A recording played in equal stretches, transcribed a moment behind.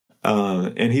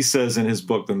And he says in his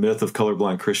book, The Myth of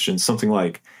Colorblind Christians, something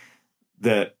like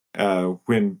that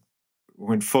when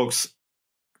folks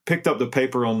picked up the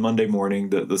paper on Monday morning,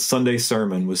 the Sunday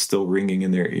sermon was still ringing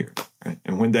in their ear. Right?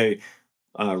 And when they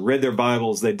read their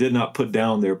Bibles, they did not put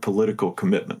down their political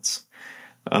commitments.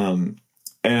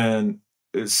 And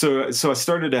so I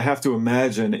started to have to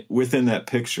imagine within that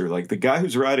picture, like the guy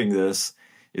who's writing this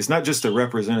is not just a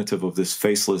representative of this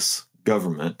faceless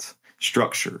government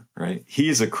structure, right? He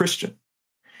is a Christian.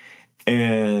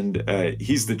 And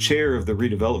he's the chair of the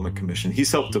Redevelopment Commission.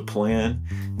 He's helped to plan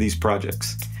these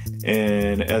projects.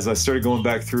 And as I started going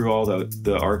back through all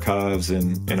the archives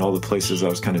and all the places I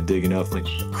was kind of digging up, like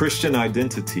Christian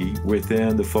identity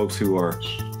within the folks who are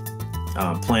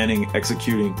planning,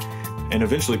 executing, and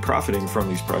eventually profiting from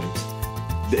these projects,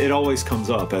 it always comes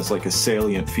up as like a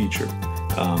salient feature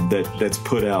that's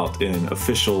put out in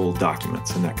official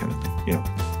documents and that kind of thing, you know.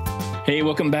 Hey,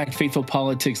 welcome back, Faithful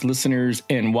Politics listeners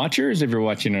and watchers. If you're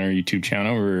watching on our YouTube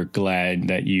channel, we're glad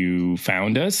that you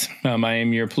found us. I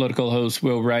am your political host,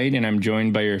 Will Wright, and I'm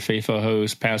joined by your faithful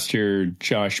host, Pastor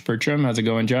Josh Burtram. How's it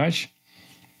going, Josh?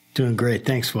 Doing great.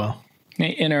 Thanks, Will.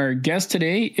 And our guest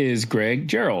today is Greg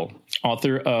Jarrell,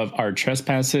 author of Our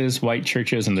Trespasses, White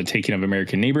Churches and the Taking of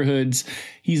American Neighborhoods.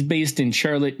 He's based in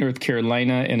Charlotte, North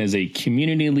Carolina, and is a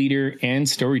community leader and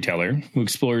storyteller who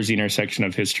explores the intersection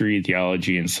of history,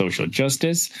 theology, and social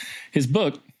justice. His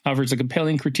book offers a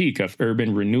compelling critique of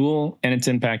urban renewal and its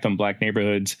impact on Black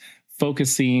neighborhoods,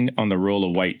 focusing on the role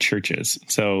of white churches.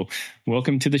 So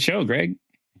welcome to the show, Greg.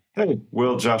 Hey,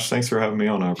 Will, Josh, thanks for having me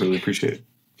on. I really appreciate it.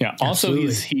 Yeah. Also,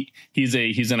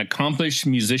 he's an accomplished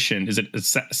musician. Is it a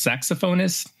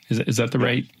saxophonist? Is that the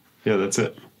right? Yeah, that's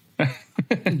it.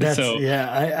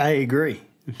 I agree.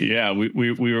 Yeah,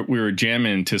 we were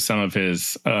jamming to some of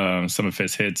his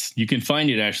hits. You can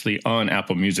find it actually on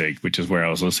Apple Music, which is where I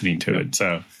was listening to it.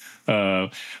 So,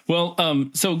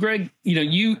 so Greg,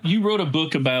 you wrote a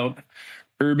book about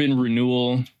urban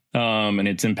renewal and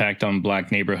its impact on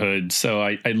Black neighborhoods. So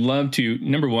I'd love to,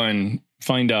 number one,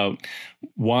 find out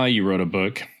why you wrote a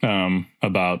book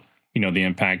about, the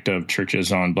impact of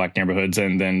churches on Black neighborhoods.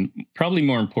 And then probably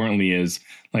more importantly is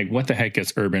like, what the heck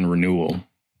is urban renewal?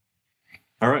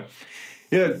 All right.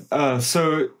 Yeah.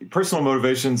 So personal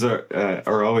motivations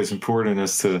are always important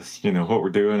as to, what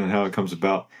we're doing and how it comes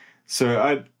about. So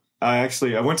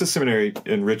I went to seminary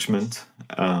in Richmond,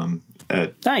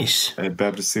 at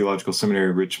Baptist Theological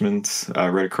Seminary, Richmond,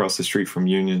 right across the street from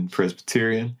Union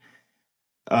Presbyterian.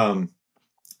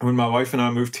 When my wife and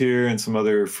I moved here and some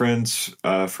other friends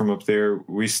from up there,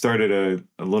 we started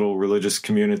a little religious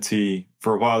community.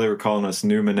 For a while, they were calling us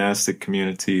new monastic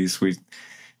communities.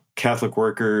 Catholic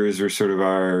workers were sort of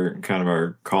our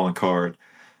calling card.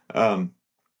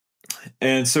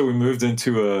 And so we moved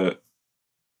into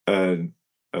a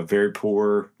very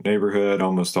poor neighborhood.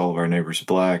 Almost all of our neighbors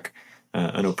Black,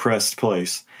 an oppressed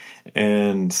place.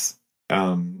 And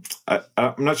I'm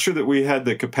not sure that we had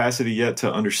the capacity yet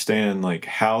to understand like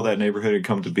how that neighborhood had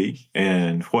come to be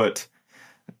and what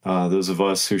those of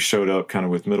us who showed up kind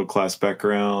of with middle class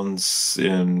backgrounds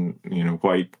in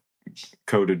white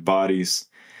coated bodies,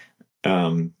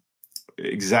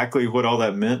 exactly what all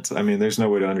that meant. I mean, there's no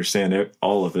way to understand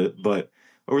all of it, but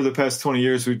over the past 20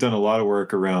 years, we've done a lot of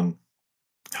work around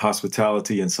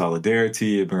hospitality and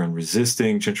solidarity, around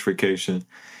resisting gentrification,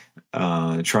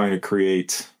 trying to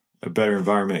create a better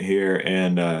environment here,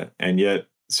 and yet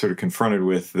sort of confronted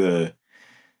with the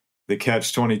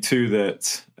catch-22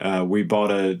 that we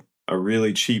bought a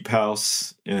really cheap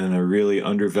house in a really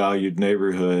undervalued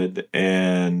neighborhood,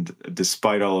 and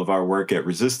despite all of our work at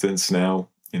Resistance now,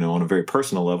 on a very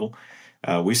personal level,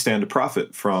 we stand to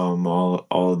profit from all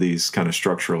of these kind of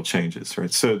structural changes,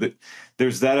 right? So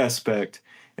there's that aspect,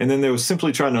 and then there was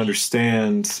simply trying to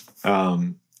understand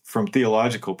from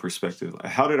theological perspective,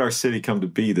 how did our city come to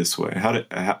be this way?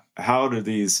 How do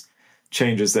these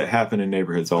changes that happen in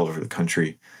neighborhoods all over the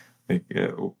country,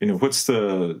 what's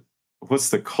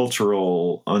the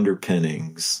cultural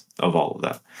underpinnings of all of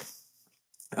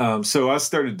that? So I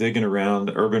started digging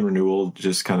around. Urban renewal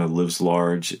just kind of lives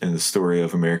large in the story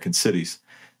of American cities,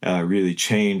 really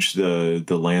changed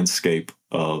the landscape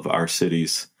of our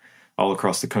cities all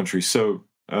across the country. So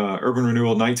urban renewal,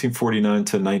 1949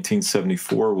 to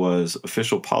 1974, was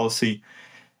official policy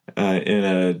in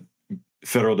a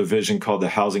federal division called the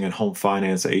Housing and Home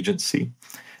Finance Agency.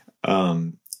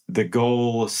 The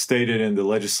goal stated in the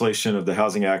legislation of the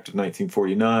Housing Act of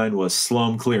 1949 was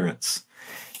slum clearance.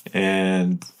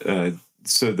 And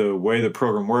so the way the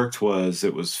program worked was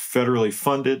it was federally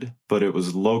funded, but it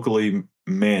was locally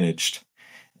managed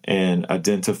and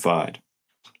identified.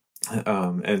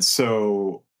 And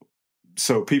so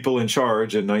So people in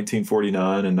charge in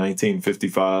 1949 and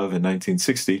 1955 and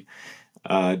 1960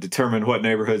 determined what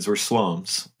neighborhoods were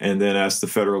slums, and then asked the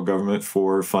federal government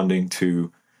for funding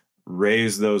to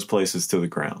raise those places to the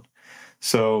ground.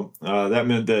 So that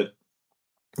meant that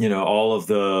all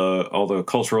the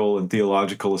cultural and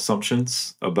theological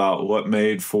assumptions about what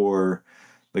made for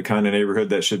the kind of neighborhood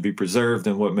that should be preserved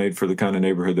and what made for the kind of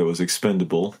neighborhood that was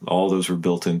expendable, all those were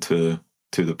built into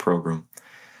the program.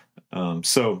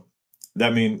 So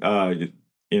that means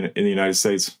in the United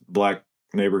States, Black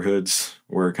neighborhoods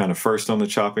were kind of first on the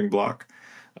chopping block.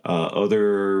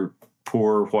 Other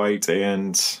poor white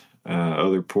and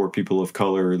other poor people of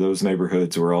color, those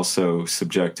neighborhoods were also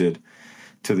subjected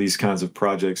to these kinds of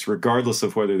projects, regardless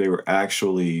of whether they were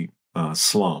actually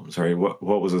slums. Right?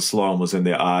 What was a slum was in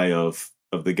the eye of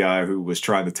the guy who was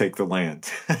trying to take the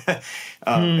land,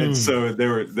 and so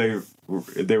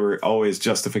there were always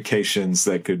justifications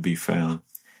that could be found.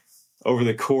 Over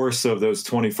the course of those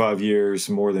 25 years,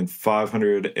 more than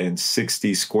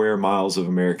 560 square miles of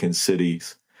American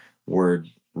cities were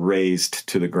razed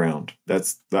to the ground.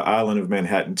 That's the island of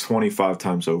Manhattan 25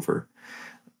 times over.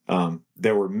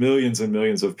 There were millions and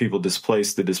millions of people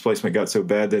displaced. The displacement got so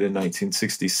bad that in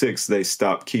 1966, they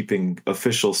stopped keeping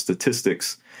official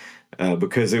statistics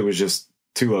because it was just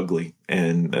too ugly,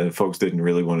 and folks didn't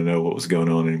really want to know what was going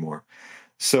on anymore.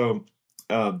 So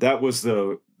that was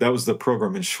the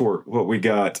program in short. What we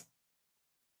got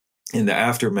in the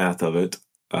aftermath of it,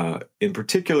 in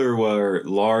particular, were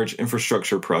large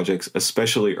infrastructure projects,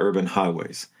 especially urban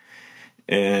highways.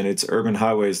 And it's urban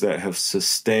highways that have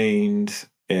sustained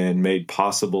and made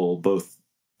possible both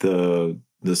the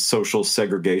social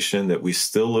segregation that we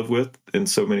still live with in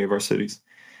so many of our cities,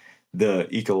 the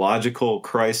ecological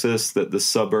crisis that the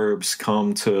suburbs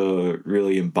come to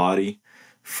really embody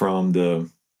from the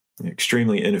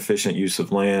extremely inefficient use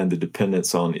of land, the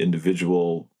dependence on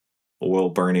individual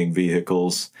oil-burning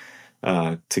vehicles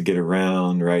to get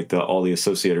around, right? All the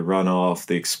associated runoff,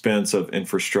 the expense of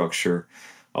infrastructure,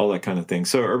 all that kind of thing.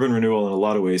 So urban renewal in a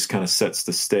lot of ways kind of sets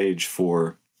the stage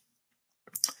for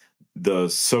the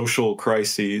social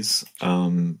crises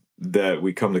that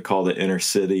we come to call the inner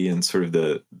city and sort of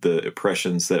the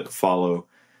oppressions that follow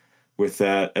with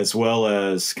that, as well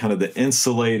as kind of the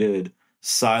insulated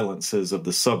silences of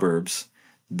the suburbs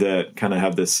that kind of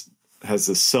has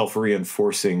this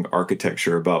self-reinforcing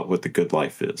architecture about what the good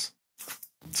life is.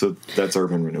 So that's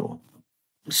urban renewal.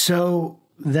 So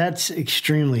that's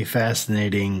extremely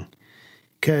fascinating,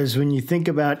 because when you think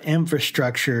about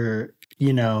infrastructure,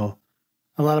 a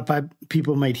lot of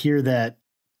people might hear that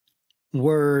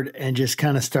word and just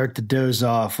kind of start to doze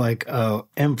off, like, oh,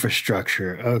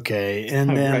 infrastructure. Okay.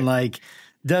 And then right.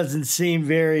 Doesn't seem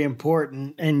very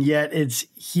important. And yet it's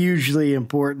hugely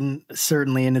important,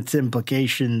 certainly in its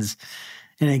implications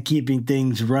and in keeping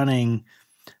things running.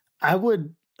 I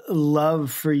would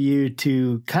love for you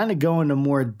to kind of go into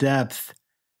more depth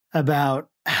about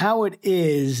how it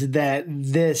is that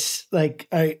this,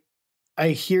 I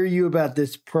hear you about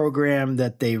this program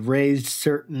that they raised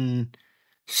certain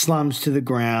slums to the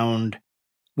ground,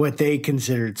 what they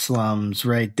considered slums,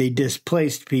 right? They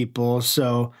displaced people.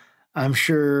 So I'm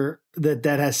sure that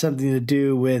has something to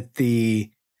do with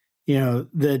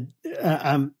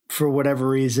for whatever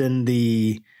reason,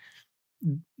 the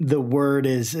word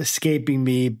is escaping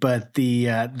me, but the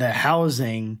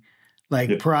housing,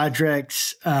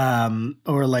 projects,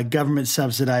 or government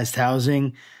subsidized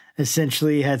housing,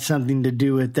 essentially had something to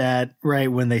do with that,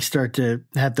 right? When they start to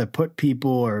have to put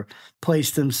people or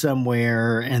place them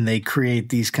somewhere, and they create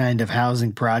these kind of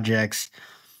housing projects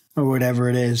or whatever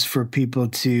it is for people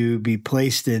to be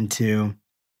placed into.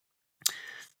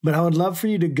 But I would love for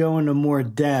you to go into more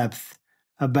depth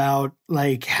about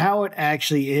how it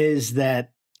actually is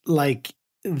that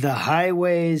the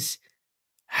highways,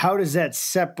 how does that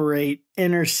separate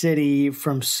inner city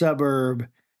from suburb?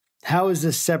 How is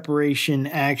the separation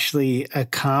actually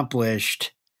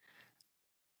accomplished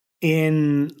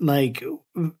in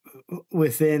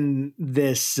within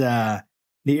this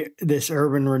this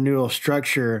urban renewal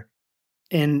structure?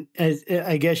 And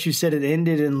I guess you said it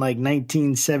ended in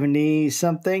 1970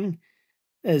 something.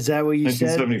 Is that what you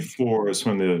said? 1974 is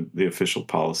when the official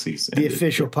policies ended. The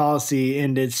official policy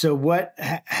ended. So what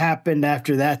happened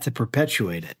after that to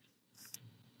perpetuate it?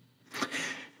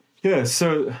 Yeah.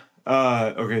 So.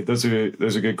 Okay, those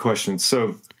are good questions.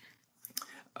 So,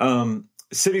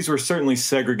 cities were certainly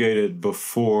segregated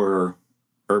before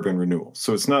urban renewal.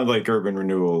 So it's not like urban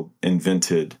renewal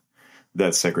invented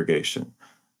that segregation.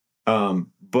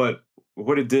 But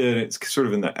what it did, it's sort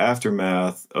of in the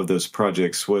aftermath of those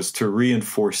projects, was to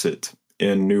reinforce it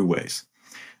in new ways.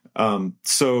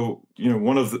 So,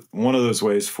 one of those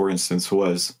ways, for instance,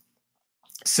 was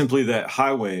simply that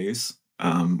highways,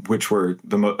 which were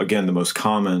the most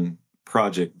common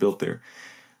project built there,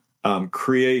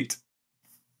 create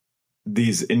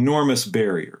these enormous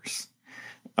barriers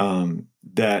so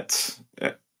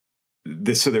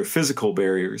they're physical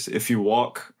barriers. If you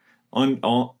walk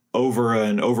over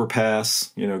an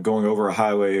overpass, going over a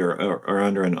highway or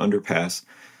under an underpass,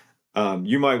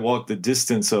 you might walk the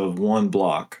distance of 1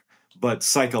 block, but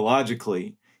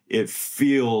psychologically, it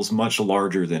feels much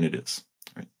larger than it is.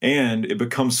 Right? And it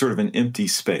becomes sort of an empty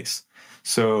space.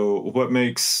 So what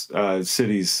makes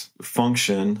cities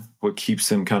function, what keeps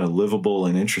them kind of livable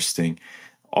and interesting,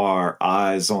 are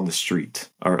eyes on the street,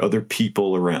 are other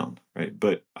people around, right?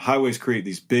 But highways create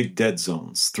these big dead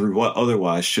zones through what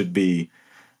otherwise should be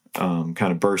kind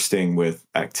of bursting with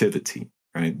activity,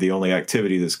 right? The only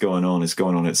activity that's going on is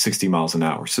going on at 60 miles an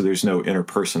hour. So there's no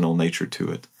interpersonal nature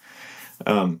to it.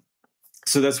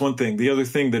 So that's one thing. The other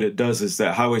thing that it does is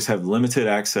that highways have limited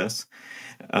access.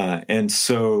 And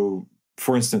so,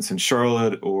 for instance, in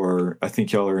Charlotte, or I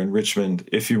think y'all are in Richmond,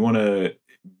 if you want to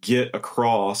get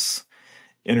across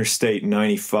Interstate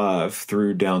 95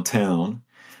 through downtown,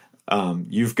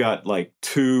 you've got like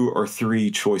 2 or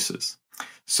 3 choices.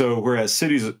 So whereas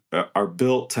cities are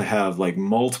built to have like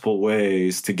multiple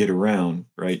ways to get around,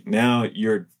 right? Now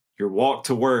your walk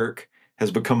to work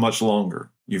has become much longer.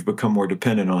 You've become more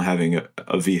dependent on having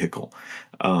a vehicle.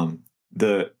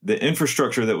 The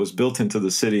infrastructure that was built into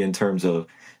the city in terms of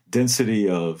density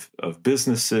of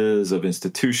businesses, of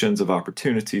institutions, of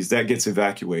opportunities, that gets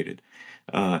evacuated.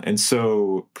 And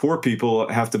so poor people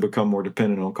have to become more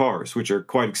dependent on cars, which are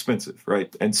quite expensive,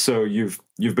 right? And so you've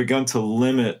begun to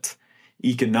limit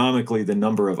economically the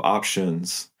number of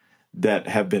options that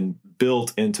have been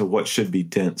built into what should be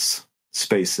dense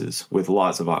spaces with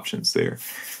lots of options there.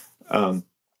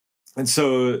 And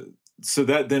so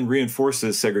that then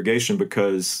reinforces segregation,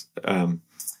 because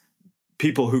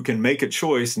people who can make a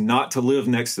choice not to live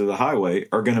next to the highway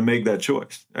are going to make that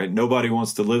choice. Right? Nobody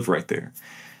wants to live right there.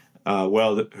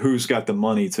 Well, who's got the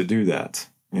money to do that?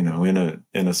 In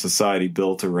a society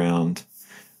built around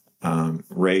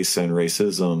race and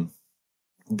racism,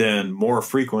 then more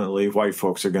frequently white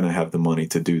folks are going to have the money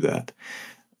to do that.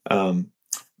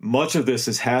 Much of this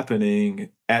is happening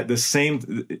at the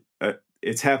same.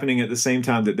 It's happening at the same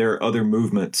time that there are other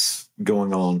movements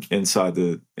going on inside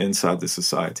the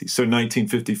society. So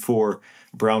 1954,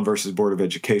 Brown versus Board of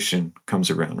Education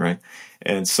comes around, right?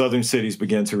 And Southern cities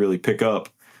begin to really pick up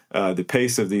the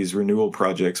pace of these renewal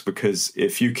projects, because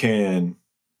if you can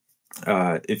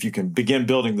begin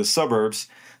building the suburbs,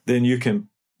 then you can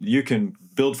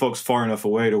build folks far enough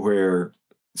away to where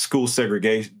school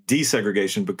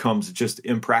desegregation becomes just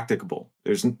impracticable.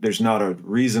 There's not a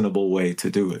reasonable way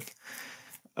to do it.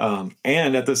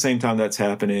 And at the same time that's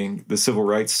happening, the civil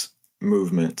rights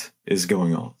movement is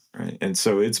going on, right? And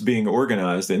so it's being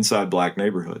organized inside Black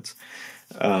neighborhoods.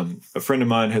 A friend of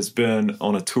mine has been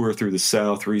on a tour through the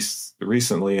South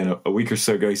recently, and a week or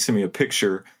so ago, he sent me a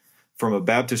picture from a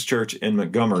Baptist church in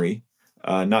Montgomery,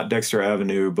 not Dexter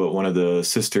Avenue, but one of the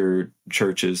sister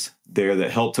churches there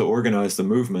that helped to organize the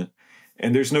movement.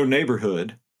 And there's no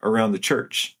neighborhood around the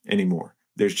church anymore.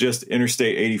 There's just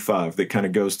Interstate 85 that kind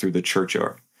of goes through the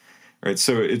churchyard, right?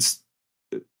 So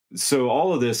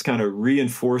all of this kind of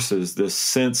reinforces this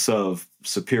sense of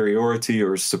superiority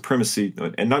or supremacy,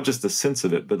 and not just the sense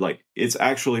of it, but like it's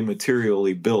actually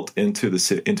materially built into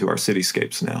our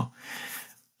cityscapes now.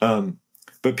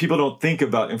 But people don't think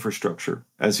about infrastructure,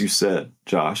 as you said,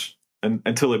 Josh,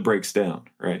 until it breaks down,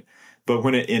 right? But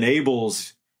when it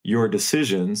enables your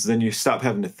decisions, then you stop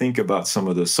having to think about some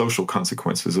of the social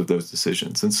consequences of those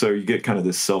decisions. And so you get kind of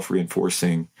this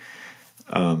self-reinforcing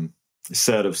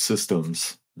set of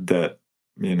systems that,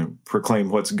 proclaim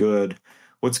what's good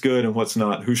and what's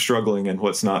not, who's struggling and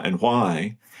what's not, and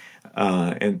why.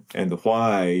 And the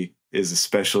why is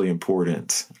especially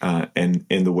important, and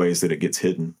in the ways that it gets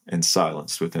hidden and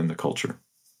silenced within the culture.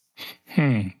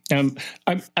 I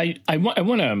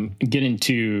want to get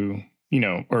into,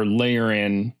 or layer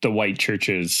in the white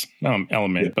churches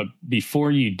element. Yeah. But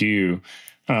before you do,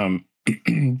 can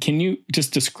you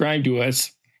just describe to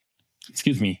us,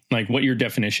 like what your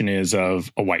definition is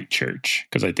of a white church?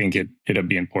 Because I think it'd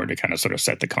be important to kind of sort of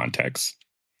set the context.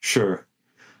 Sure.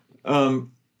 So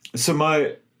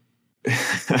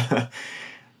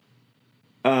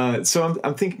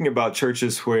I'm thinking about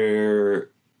churches where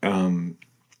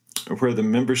the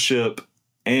membership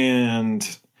where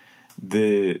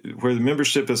the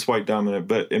membership is white dominant,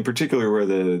 but in particular where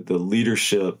the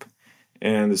leadership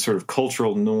and the sort of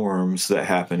cultural norms that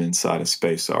happen inside a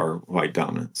space are white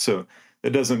dominant. So it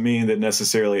doesn't mean that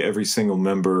necessarily every single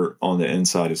member on the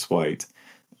inside is white.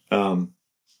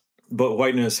 But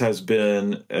whiteness has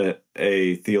been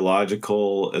a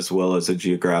theological as well as a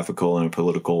geographical and a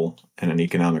political and an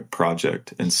economic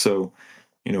project. And so,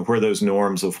 where those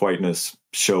norms of whiteness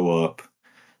show up,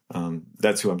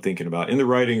 that's who I'm thinking about. In the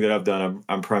writing that I've done,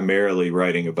 I'm primarily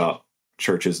writing about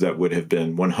churches that would have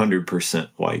been 100%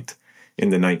 white in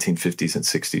the 1950s and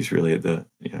 60s, really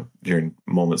during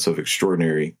moments of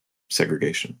extraordinary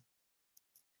segregation.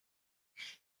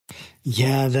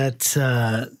 Yeah, that's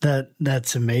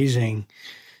amazing.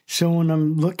 So when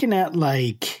I'm looking at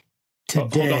like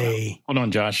today, hold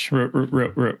on, Josh,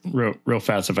 real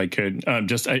fast, if I could. I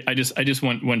just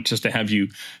want to have you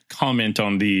comment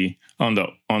on the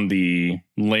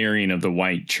layering of the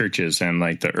white churches and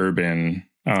like the urban.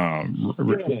 So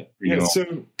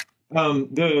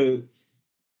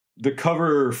the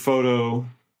cover photo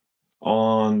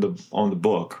on the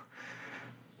book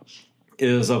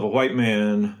is of a white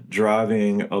man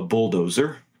driving a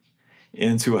bulldozer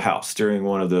into a house during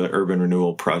one of the urban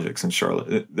renewal projects in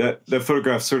Charlotte. That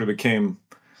photograph sort of became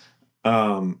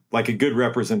like a good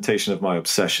representation of my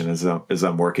obsession as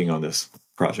I'm working on this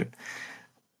project.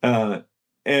 And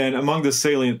among the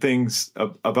salient things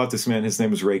about this man, his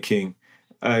name was Ray King.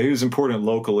 He was important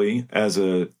locally as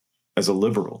a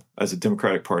liberal, as a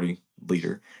Democratic Party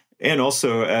leader, and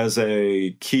also as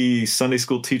a key Sunday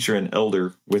school teacher and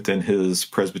elder within his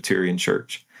Presbyterian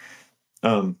church.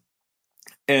 And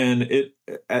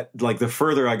the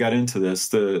further I got into this,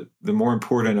 the more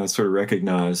important I sort of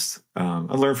recognized.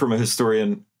 I learned from a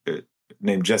historian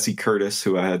named Jesse Curtis,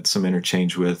 who I had some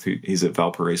interchange with. He's at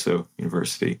Valparaiso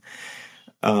University.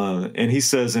 And he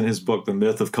says in his book, The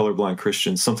Myth of Colorblind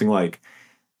Christians, something like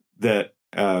that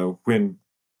when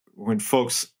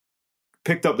folks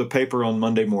picked up the paper on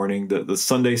Monday morning, the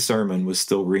Sunday sermon was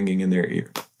still ringing in their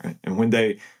ear. Right? And when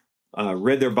they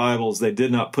read their Bibles, they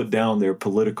did not put down their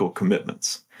political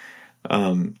commitments.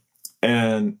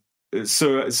 And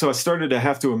so I started to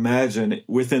have to imagine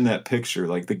within that picture,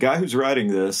 like the guy who's writing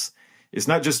this is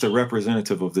not just a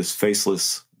representative of this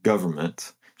faceless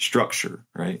government structure,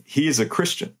 right? He is a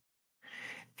Christian.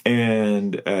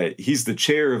 And he's the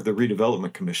chair of the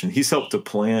Redevelopment Commission. He's helped to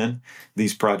plan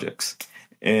these projects.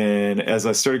 And as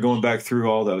I started going back through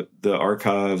all the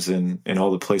archives and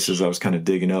all the places I was kind of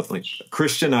digging up, like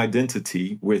Christian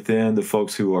identity within the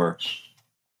folks who are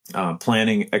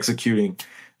planning, executing,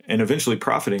 and eventually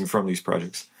profiting from these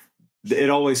projects,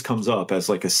 it always comes up as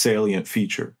like a salient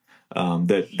feature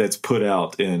that's put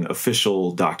out in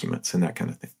official documents and that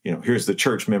kind of thing. Here's the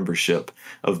church membership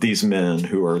of these men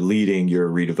who are leading your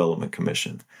redevelopment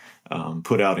commission,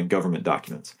 put out in government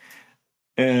documents.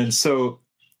 And so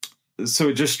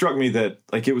it just struck me that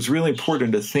like it was really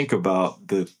important to think about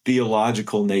the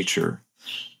theological nature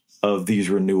of these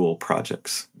renewal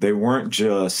projects. They weren't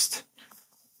just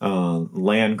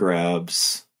land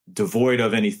grabs devoid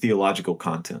of any theological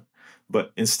content.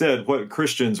 But instead, what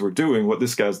Christians were doing, what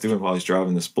this guy's doing while he's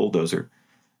driving this bulldozer,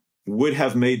 would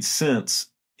have made sense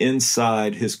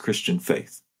inside his Christian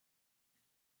faith.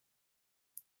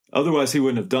 Otherwise, he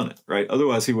wouldn't have done it, right?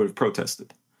 Otherwise, he would have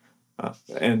protested.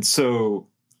 And so,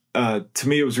 to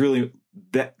me, it was really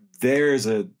that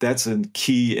that's a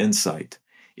key insight.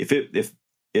 If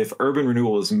urban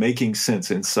renewal is making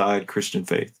sense inside Christian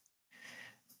faith,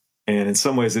 and in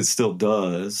some ways it still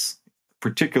does,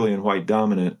 particularly in white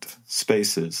dominant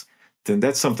spaces, then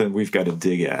that's something we've got to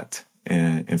dig at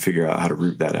and figure out how to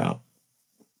root that out.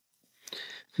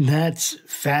 That's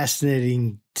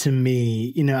fascinating to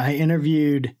me. I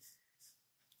interviewed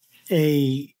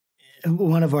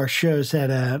one of our shows had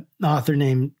an author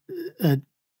named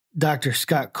Dr.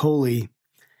 Scott Coley,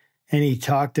 and he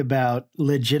talked about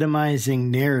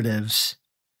legitimizing narratives.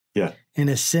 Yeah.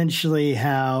 And essentially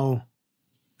how,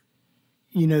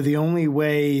 the only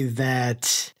way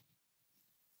that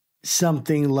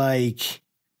something like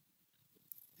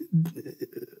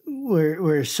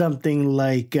where something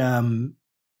like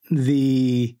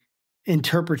the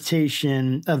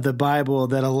interpretation of the Bible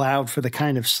that allowed for the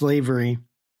kind of slavery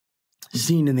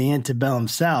seen in the antebellum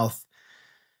South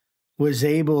was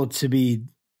able to be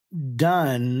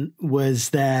done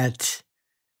was that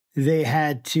they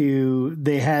had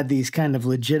these kind of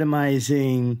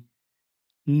legitimizing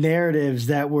narratives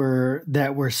that were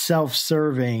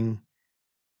self-serving,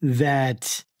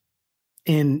 that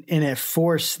and it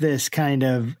forced this kind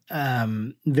of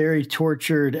very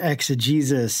tortured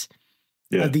exegesis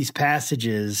of these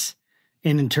passages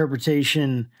and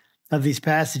interpretation of these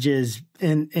passages,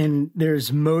 and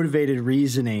there's motivated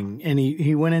reasoning, and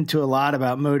he went into a lot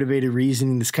about motivated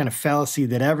reasoning, this kind of fallacy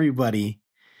that everybody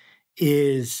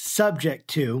is subject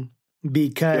to,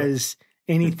 because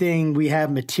anything we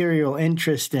have material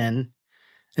interest in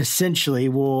essentially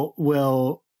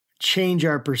will change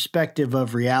our perspective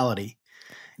of reality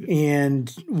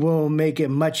and will make it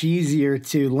much easier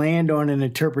to land on an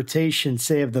interpretation,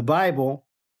 say, of the Bible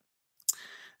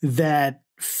that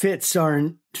fits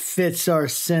our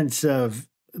sense of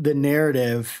the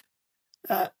narrative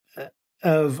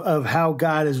of how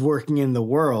God is working in the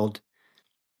world.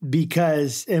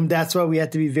 And that's why we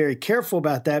have to be very careful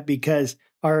about that, because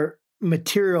our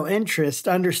material interest,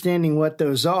 understanding what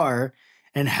those are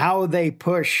and how they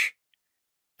push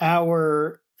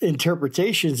our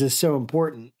interpretations, is so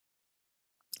important.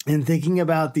 And thinking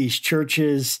about these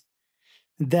churches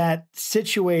that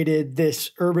situated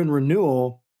this urban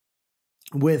renewal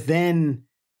within,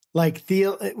 like,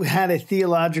 had a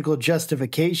theological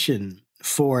justification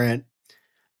for it,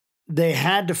 they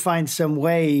had to find some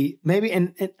way, maybe,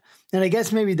 and I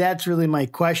guess maybe that's really my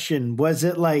question. Was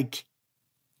it like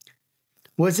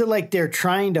they're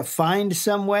trying to find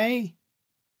some way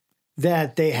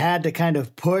that they had to kind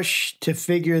of push to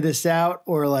figure this out,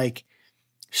 or like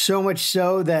so much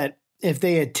so that if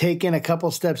they had taken a couple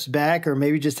steps back, or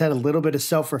maybe just had a little bit of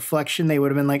self-reflection, they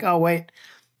would have been like, oh, wait,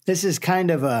 this is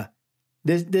kind of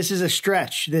this is a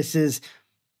stretch. This is,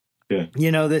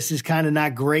 this is kind of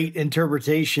not great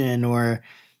interpretation, or,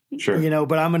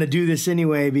 but I'm going to do this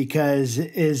anyway because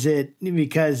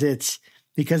it's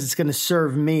going to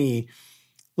serve me.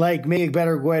 Like, maybe a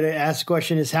better way to ask the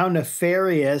question is, how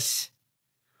nefarious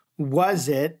was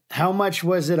it? How much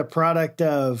was it a product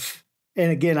of,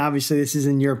 and again, obviously this is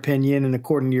in your opinion and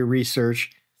according to your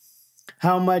research,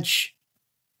 how much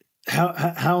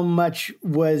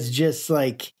was just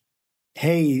like,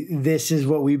 hey, this is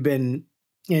what we've been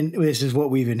in, this is what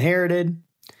we've inherited.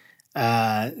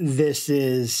 This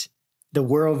is the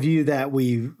worldview that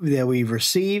we've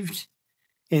received.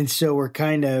 And so we're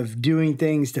kind of doing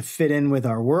things to fit in with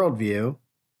our worldview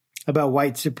about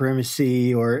white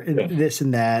supremacy or this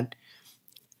and that.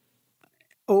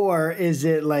 Or is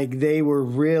it like they were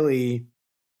really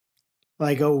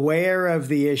like aware of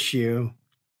the issue,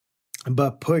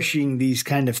 but pushing these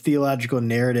kind of theological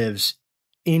narratives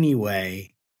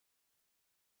anyway?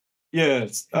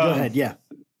 Yes. Go ahead. Yeah.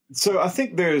 So I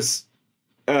think there's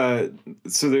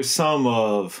some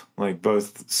of like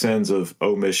both sins of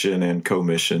omission and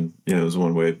commission, is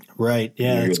one way. Right.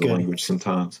 Yeah. That's good. Language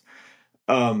sometimes.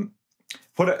 What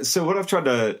I've tried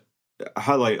to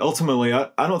highlight ultimately, I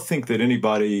don't think that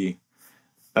anybody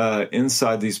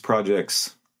inside these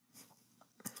projects,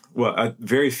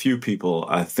 very few people,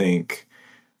 I think,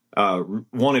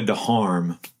 wanted to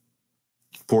harm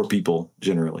poor people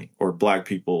generally, or Black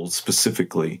people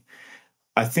specifically.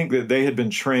 I think that they had been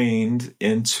trained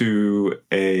into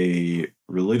a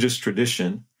religious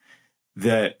tradition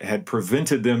that had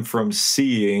prevented them from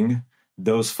seeing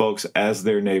those folks as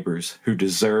their neighbors who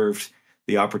deserved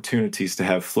the opportunities to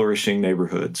have flourishing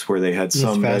neighborhoods where they had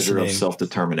some measure of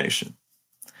self-determination.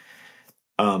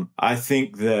 I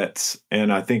think that,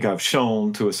 and I think I've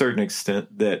shown to a certain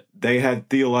extent, that they had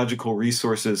theological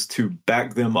resources to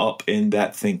back them up in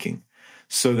that thinking,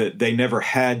 so that they never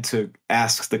had to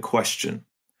ask the question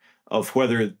of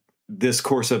whether this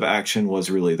course of action was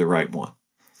really the right one.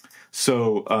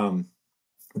 So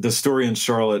the story in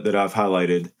Charlotte that I've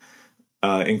highlighted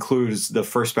includes the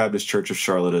First Baptist Church of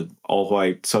Charlotte, an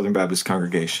all-white Southern Baptist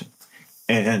congregation.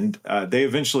 And they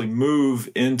eventually move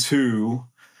into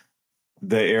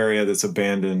the area that's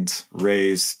abandoned,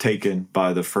 razed, taken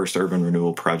by the first urban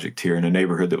renewal project here in a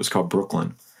neighborhood that was called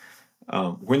Brooklyn.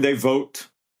 When they vote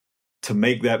to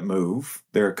make that move,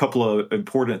 there are a couple of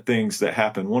important things that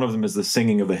happen. One of them is the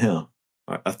singing of a hymn,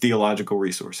 a theological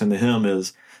resource. And the hymn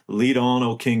is, "Lead on,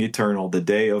 O King eternal, the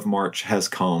day of March has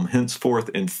come. Henceforth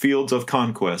in fields of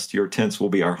conquest, your tents will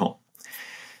be our home."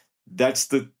 That's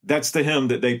the hymn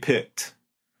that they picked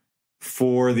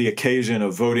for the occasion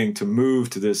of voting to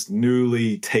move to this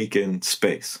newly taken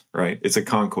space, right? It's a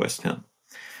conquest hymn.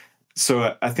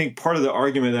 So I think part of the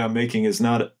argument that I'm making is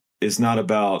not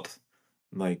about,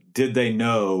 like, did they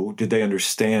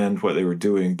understand what they were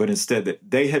doing, but instead that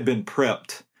they had been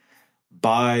prepped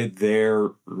by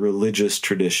their religious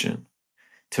tradition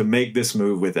to make this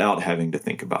move without having to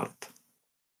think about it.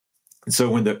 And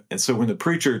so when the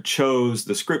preacher chose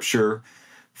the scripture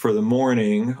for the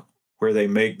morning where they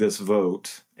make this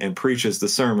vote and preaches the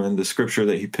sermon, the scripture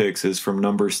that he picks is from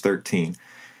Numbers 13,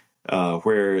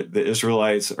 where the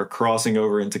Israelites are crossing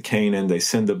over into Canaan. They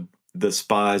send the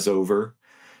spies over,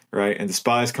 right? And the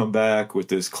spies come back with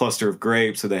this cluster of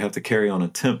grapes that they have to carry on a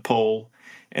tent pole.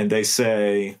 And they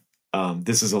say,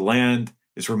 this is a land,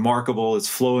 it's remarkable, it's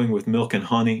flowing with milk and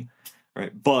honey,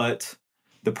 right? But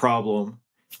the problem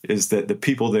is that the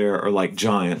people there are like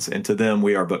giants, and to them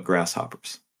we are but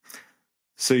grasshoppers.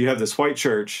 So you have this white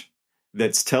church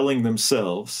that's telling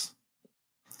themselves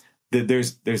that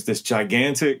there's this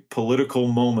gigantic political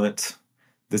moment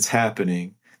that's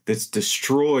happening that's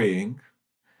destroying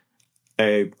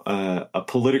a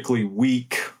politically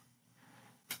weak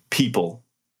people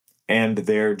and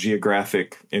their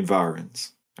geographic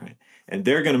environs, right? And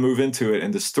they're going to move into it.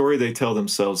 And the story they tell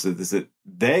themselves is that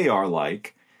they are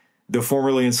like the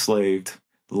formerly enslaved,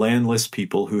 landless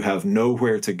people who have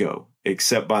nowhere to go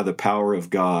except by the power of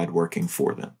God working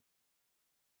for them.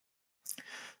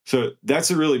 So that's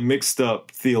a really mixed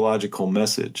up theological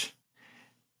message.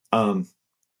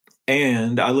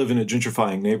 And I live in a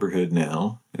gentrifying neighborhood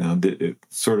now. It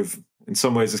sort of, in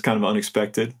some ways, it's kind of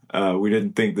unexpected. We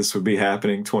didn't think this would be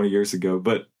happening 20 years ago,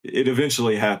 but it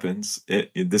eventually happens.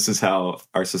 This is how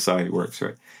our society works,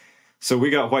 right? So we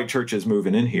got white churches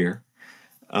moving in here.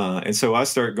 And so I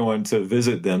start going to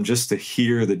visit them just to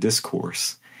hear the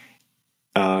discourse.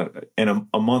 And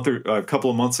a couple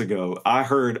of months ago, I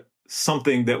heard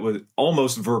something that was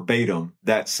almost verbatim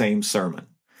that same sermon,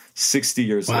 60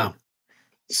 years later.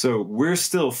 So we're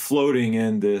still floating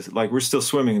in this, like we're still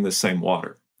swimming in the same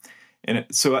water. And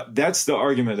so that's the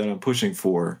argument that I'm pushing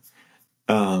for.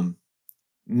 Not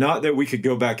that we could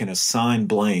go back and assign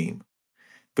blame,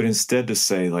 but instead to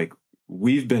say, like,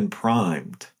 we've been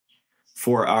primed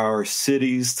for our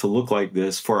cities to look like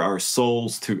this, for our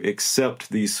souls to accept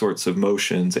these sorts of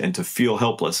motions and to feel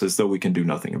helpless as though we can do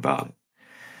nothing about it.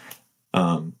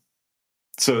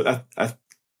 So I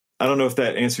don't know if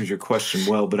that answers your question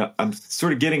well, but I'm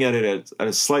sort of getting at it at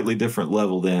a slightly different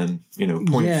level than,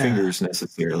 pointing fingers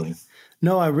necessarily.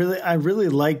 No, I really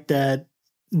like that,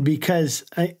 because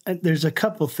there's a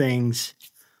couple things.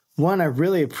 One, I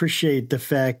really appreciate the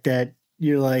fact that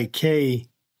you're like, hey,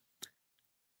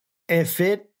 if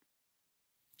they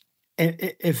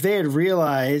had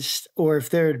realized, or if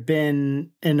there had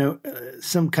been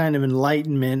some kind of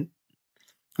enlightenment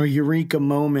or eureka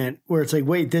moment where it's like,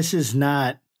 wait, this isn't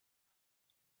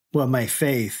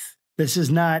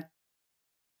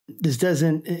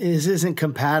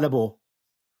compatible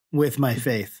with my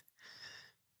faith.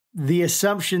 The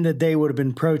assumption that they would have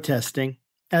been protesting,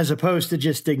 as opposed to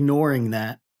just ignoring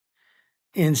that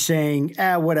and saying,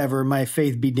 whatever, my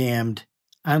faith be damned.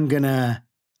 I'm gonna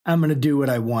do what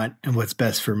I want and what's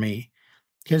best for me.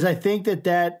 Because I think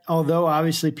that although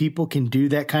obviously people can do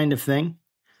that kind of thing,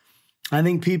 I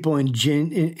think people in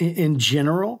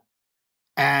general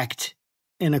act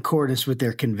in accordance with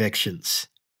their convictions.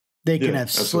 They can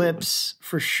have slips,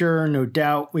 for sure, no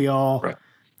doubt. We all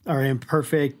are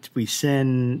imperfect. We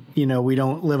sin, we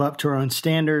don't live up to our own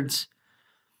standards.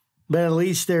 But at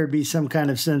least there'd be some kind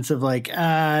of sense of like,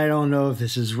 I don't know if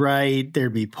this is right.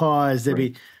 There'd be pause.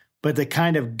 But the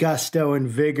kind of gusto and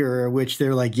vigor which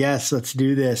they're like, yes, let's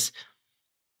do this.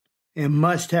 It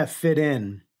must have fit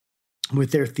in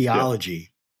with their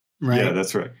theology, right? Yeah,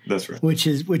 that's right. That's right. Which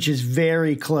is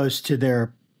very close to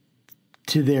their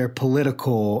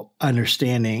political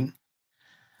understanding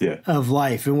of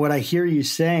life. And what I hear you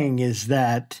saying is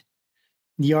that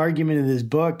the argument of this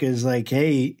book is like,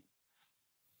 hey,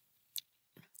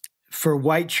 for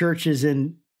white churches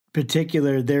in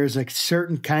particular, there's a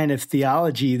certain kind of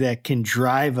theology that can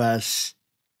drive us,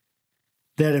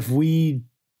 that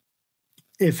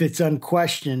if it's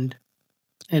unquestioned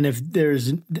and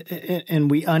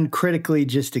we uncritically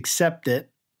just accept it,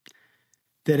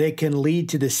 that it can lead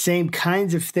to the same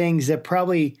kinds of things that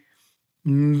probably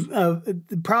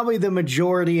the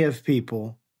majority of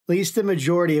people, at least the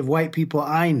majority of white people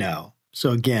I know. So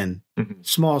again,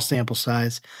 small sample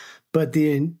size, but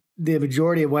the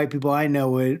majority of white people I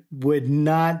know would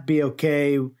not be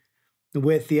okay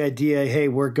with the idea, hey,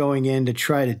 we're going in to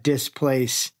try to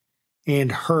displace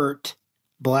and hurt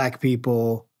Black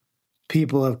people,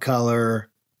 people of color,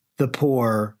 the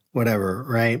poor, whatever,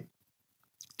 right?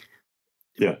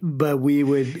 Yeah. But we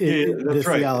would, the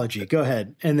right. theology. Go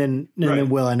ahead. And then,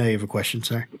 Will, I know you have a question.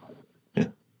 Sorry. Yeah.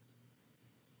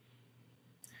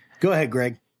 Go ahead,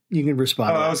 Greg. You can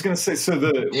respond. I was going to say, so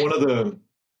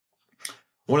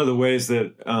one of the ways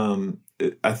that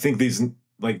I think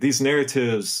these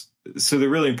narratives, so they're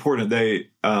really important. They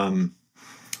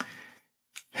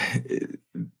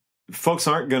folks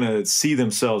aren't going to see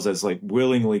themselves as like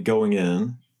willingly going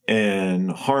in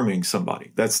and harming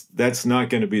somebody. That's not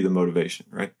going to be the motivation,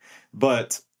 right?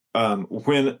 But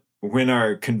when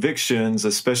our convictions,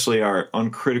 especially our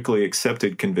uncritically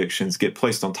accepted convictions, get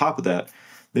placed on top of that,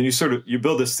 then you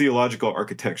build this theological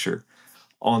architecture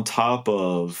on top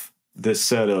of this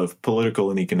set of political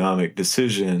and economic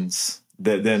decisions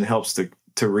that then helps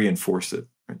to reinforce it.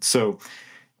 Right? So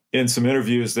in some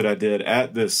interviews that I did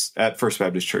at First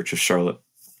Baptist Church of Charlotte,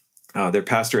 their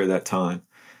pastor at that time,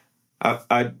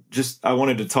 I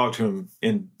wanted to talk to him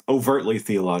in overtly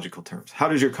theological terms. How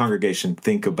does your congregation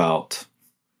think about,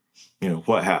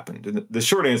 what happened? And the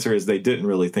short answer is they didn't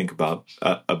really think about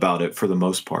it for the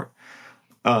most part.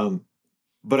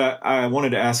 But I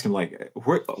wanted to ask him, like,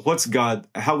 what's God?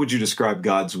 How would you describe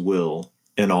God's will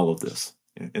in all of this,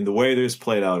 in the way that it's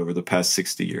played out over the past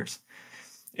 60 years?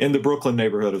 In the Brooklyn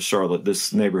neighborhood of Charlotte,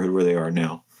 this neighborhood where they are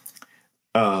now,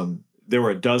 there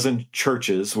were a dozen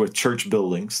churches with church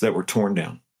buildings that were torn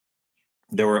down.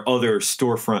 There were other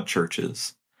storefront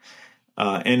churches.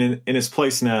 And in its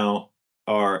place now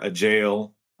are a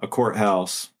jail, a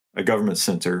courthouse, a government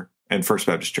center, and First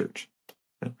Baptist Church.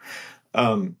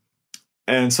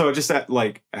 And so just that,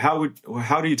 like, how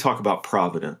do you talk about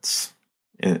providence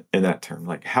in that term?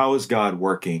 Like, how is God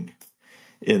working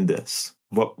in this?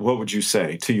 What would you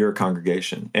say to your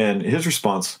congregation? And his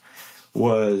response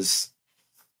was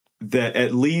that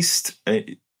at least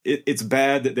it's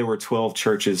bad that there were 12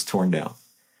 churches torn down,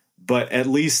 but at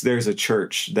least there's a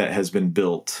church that has been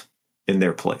built in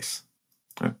their place.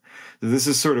 Right? This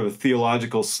is sort of a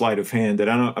theological sleight of hand that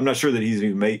I'm not sure that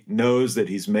he knows that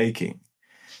he's making.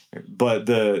 But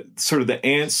the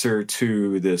answer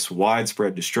to this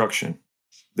widespread destruction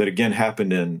that again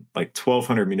happened in like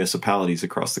 1,200 municipalities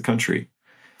across the country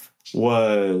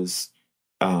was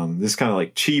this kind of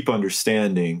like cheap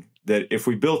understanding that if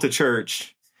we built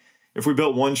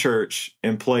one church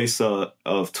in place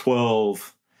of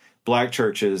 12 Black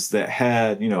churches that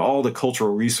had, all the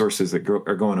cultural resources that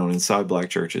are going on inside Black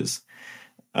churches,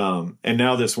 and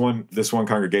now this one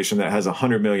congregation that has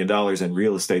 $100 million in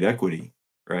real estate equity,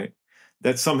 right?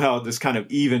 That's somehow this kind of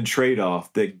even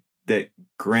trade-off that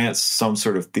grants some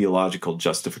sort of theological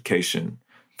justification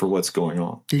for what's going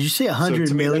on. Did you say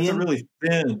 100 million? That's a really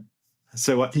thin.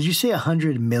 So what? Did you say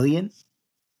 100 million?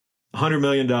 $100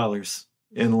 million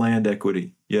in land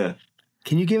equity. Yeah.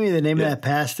 Can you give me the name of that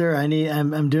pastor?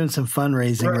 I'm doing some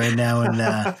fundraising right now, and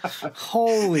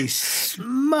holy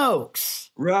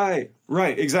smokes! Right,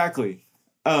 exactly.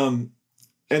 And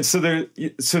so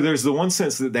there's the one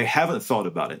sense that they haven't thought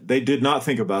about it. They did not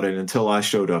think about it until I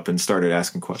showed up and started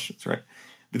asking questions, right?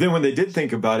 But then when they did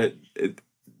think about it,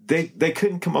 they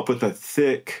couldn't come up with a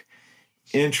thick,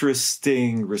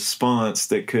 interesting response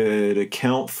that could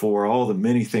account for all the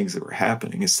many things that were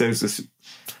happening. It's there's this,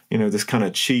 this kind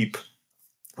of cheap.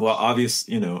 Well,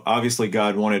 obviously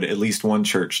God wanted at least one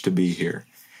church to be here,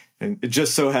 and it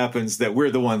just so happens that we're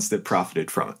the ones that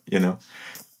profited from it.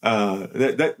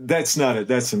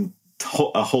 That's a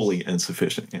wholly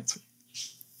insufficient answer.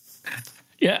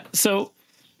 Yeah. So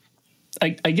I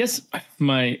guess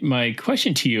my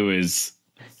question to you is,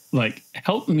 like,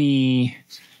 help me,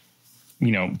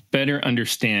 better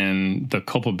understand the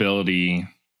culpability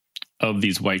of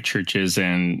these white churches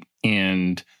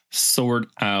and sort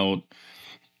out,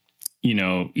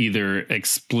 either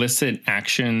explicit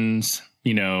actions,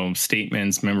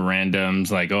 statements,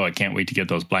 memorandums, like, oh, I can't wait to get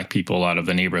those Black people out of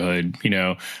the neighborhood,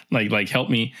 like help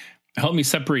me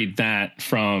separate that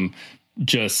from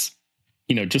just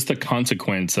the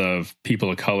consequence of people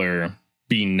of color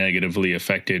being negatively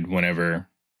affected whenever,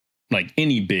 like,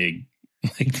 any big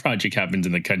project happens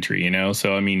in the country,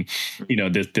 So, I mean,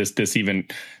 this even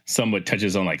somewhat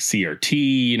touches on like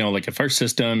CRT, like if our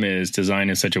system is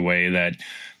designed in such a way that,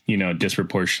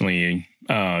 disproportionately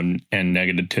and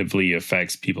negatively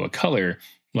affects people of color,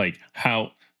 like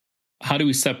how do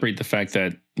we separate the fact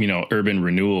that, urban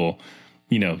renewal,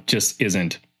 just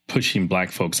isn't pushing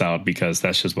Black folks out because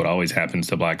that's just what always happens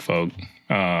to Black folk,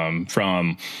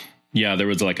 from, there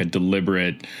was like a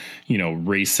deliberate,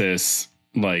 racist,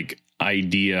 like,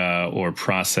 idea or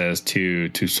process to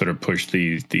sort of push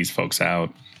these folks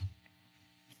out.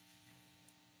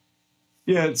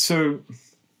 Yeah. So,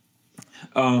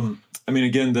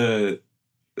 again,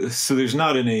 there's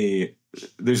not any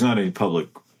public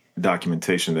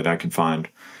documentation that I can find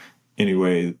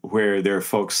anyway, where there are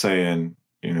folks saying,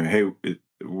 hey,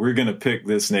 we're going to pick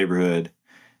this neighborhood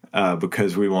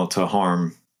because we want to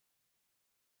harm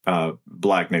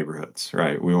Black neighborhoods,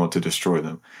 right? We want to destroy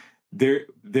them. There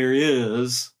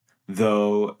is,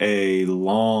 though, a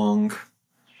long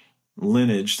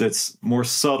lineage that's more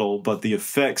subtle, but the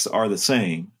effects are the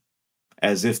same,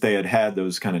 as if they had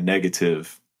those kind of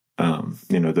negative,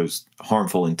 those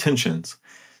harmful intentions.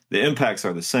 The impacts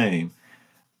are the same,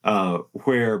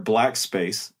 where Black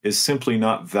space is simply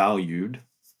not valued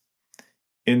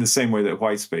in the same way that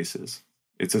white space is.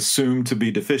 It's assumed to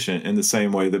be deficient in the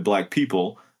same way that Black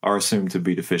people are assumed to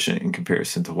be deficient in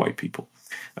comparison to white people.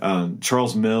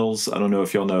 Charles Mills, I don't know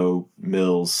if y'all know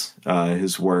Mills,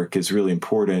 his work is really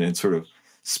important in sort of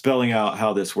spelling out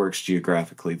how this works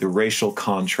geographically. The Racial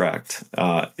Contract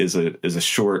is a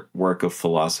short work of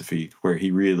philosophy where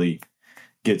he really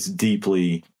gets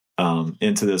deeply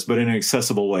into this, but in an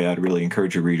accessible way. I'd really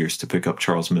encourage your readers to pick up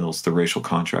Charles Mills' The Racial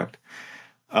Contract.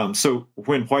 So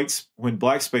when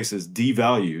black space is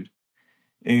devalued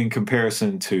in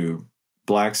comparison to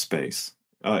black space,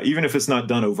 even if it's not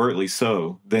done overtly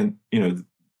so, then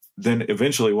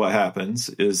eventually what happens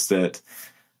is that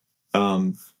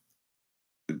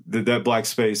that black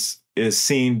space is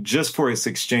seen just for its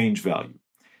exchange value.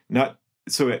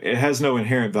 So it has no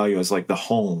inherent value as like the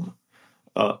home.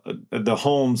 The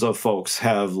homes of folks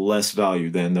have less value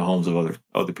than the homes of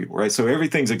other people, right? So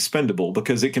everything's expendable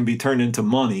because it can be turned into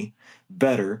money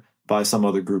better by some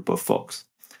other group of folks.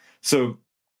 So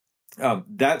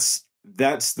that's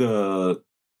the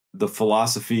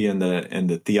philosophy and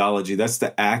the theology. That's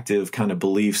the active kind of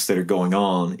beliefs that are going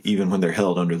on even when they're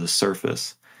held under the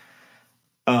surface.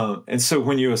 And so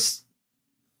when you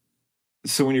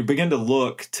begin to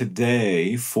look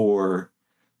today for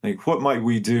like what might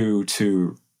we do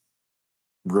to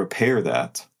repair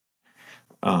that,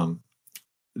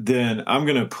 then I'm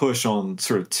going to push on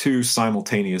sort of two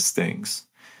simultaneous things.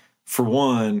 For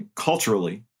one,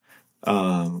 culturally,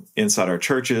 inside our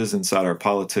churches, inside our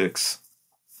politics,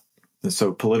 and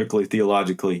so politically,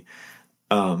 theologically,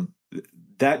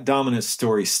 that dominant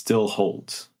story still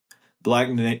holds.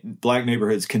 Black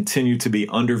neighborhoods continue to be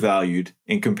undervalued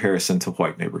in comparison to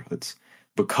white neighborhoods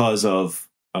because of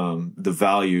the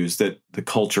values that the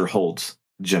culture holds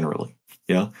generally.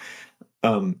 Yeah.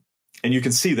 And you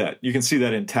can see that. You can see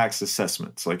that in tax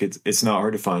assessments. Like it's not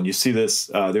hard to find. You see this.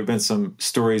 There have been some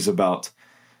stories about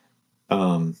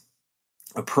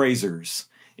appraisers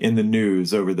in the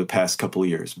news over the past couple of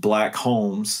years. Black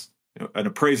homes. An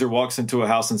appraiser walks into a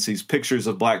house and sees pictures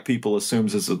of black people,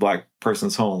 assumes it's a black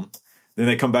person's home. Then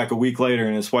they come back a week later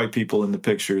and it's white people in the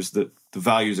pictures. That the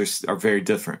values are very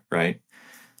different, right?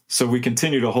 So we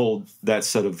continue to hold that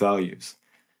set of values.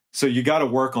 So you got to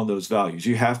work on those values.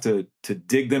 You have to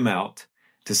dig them out,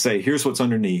 to say, here's what's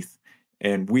underneath,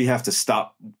 and we have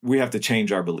to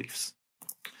change our beliefs.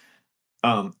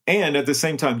 And at the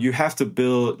same time, you have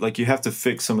to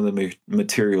fix some of the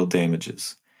material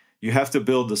damages. You have to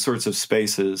build the sorts of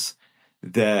spaces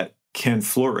that can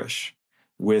flourish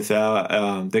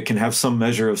without, that can have some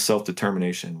measure of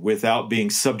self-determination without being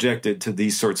subjected to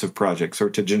these sorts of projects or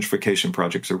to gentrification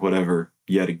projects or whatever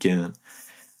yet again.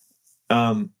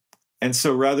 And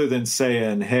so rather than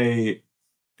saying, hey,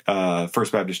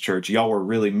 First Baptist Church, y'all were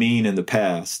really mean in the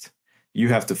past, you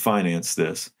have to finance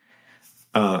this.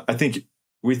 I think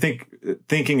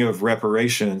thinking of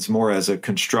reparations more as a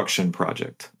construction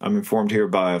project. I'm informed here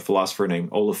by a philosopher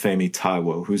named Olufemi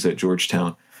Taiwo, who's at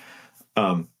Georgetown.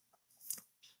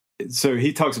 So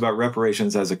he talks about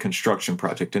reparations as a construction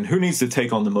project. And who needs to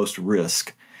take on the most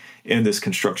risk in this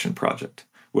construction project?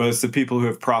 Well, it's the people who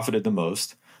have profited the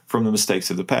most from the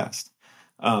mistakes of the past.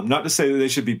 Not to say that they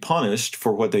should be punished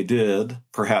for what they did,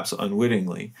 perhaps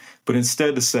unwittingly, but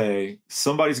instead to say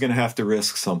somebody's going to have to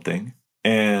risk something,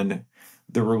 and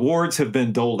the rewards have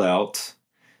been doled out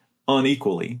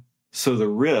unequally. So the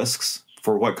risks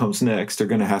for what comes next are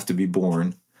going to have to be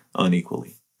borne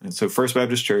unequally. And so First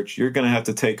Baptist Church, you're going to have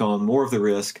to take on more of the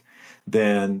risk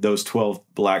than those 12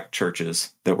 black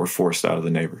churches that were forced out of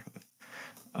the neighborhood.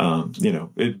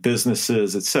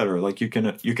 Businesses, et cetera. Like you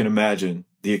can imagine,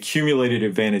 the accumulated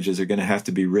advantages are going to have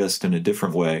to be risked in a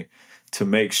different way to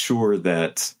make sure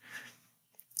that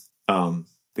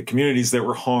the communities that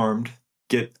were harmed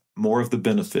get more of the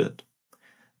benefit,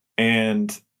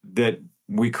 and that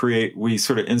we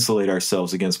sort of insulate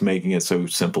ourselves against making it so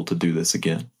simple to do this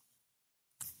again.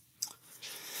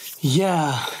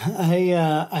 Yeah,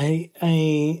 I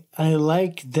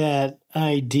like that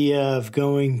idea of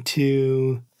going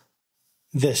to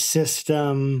the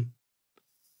system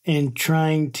and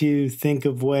trying to think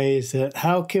of ways that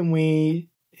how can we,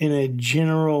 in a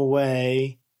general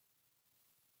way,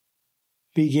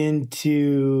 begin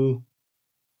to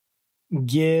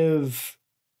give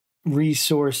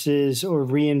resources or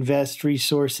reinvest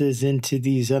resources into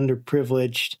these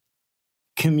underprivileged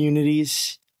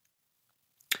communities.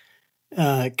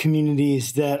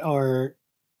 Communities that are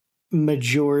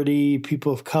majority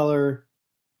people of color,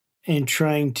 and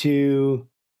trying to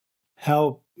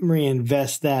help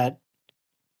reinvest that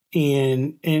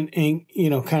and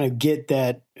kind of get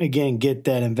that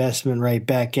investment right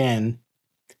back in.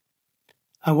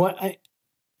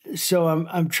 So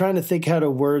I'm trying to think how to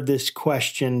word this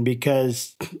question,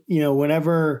 because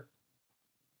whenever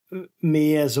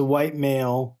me as a white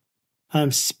male,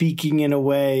 I'm speaking in a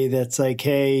way that's like,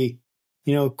 hey,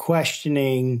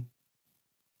 questioning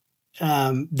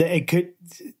that it could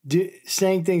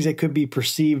saying things that could be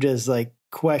perceived as like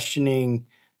questioning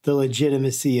the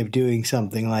legitimacy of doing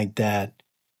something like that.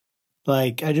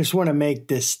 Like, I just want to make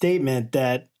this statement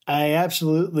that I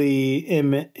absolutely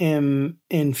am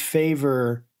in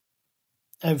favor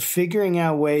of figuring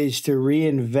out ways to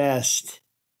reinvest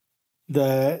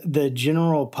the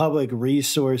general public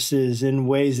resources in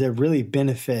ways that really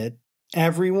benefit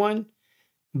everyone,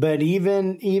 but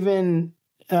even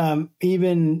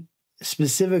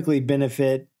specifically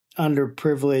benefit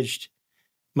underprivileged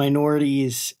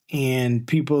minorities and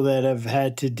people that have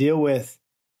had to deal with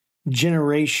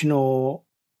generational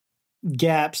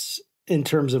gaps in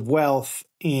terms of wealth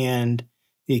and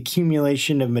the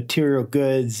accumulation of material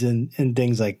goods and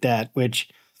things like that, which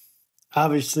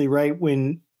obviously, right,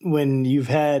 when you've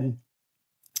had,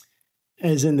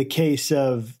 as in the case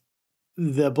of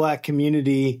the Black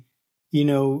community,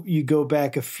 you go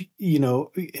back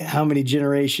how many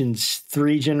generations,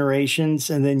 3 generations,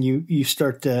 and then you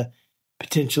start to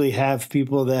potentially have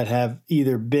people that have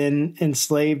either been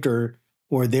enslaved or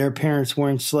their parents were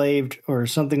enslaved or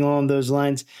something along those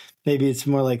lines. Maybe it's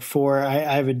more like 4. I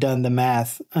haven't done the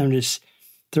math. I'm just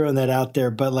throwing that out there.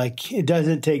 But like, it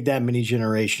doesn't take that many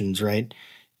generations, right,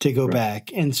 to go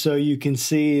back. And so you can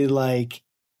see, like,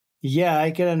 yeah,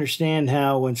 I can understand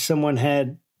how when someone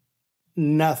had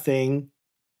nothing,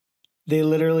 they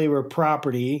literally were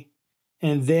property,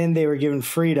 and then they were given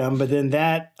freedom. But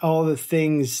then all the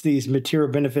things, these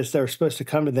material benefits that were supposed to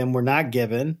come to them were not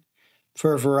given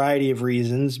for a variety of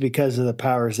reasons, because of the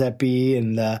powers that be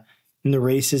and the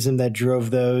racism that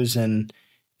drove those, and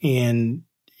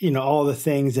all the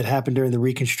things that happened during the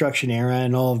Reconstruction era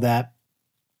and all of that.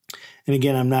 And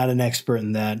again, I'm not an expert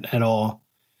in that at all,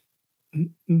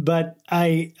 but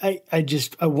I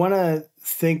want to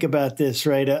think about this,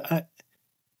 right?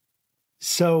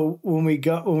 So when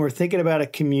we're thinking about a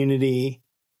community,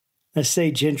 let's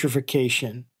say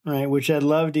gentrification, right? Which I'd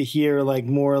love to hear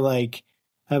more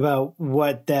about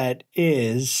what that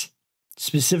is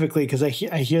specifically, because I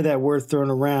hear that word thrown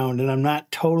around, and I'm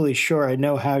not totally sure I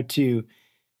know how to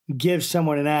give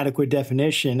someone an adequate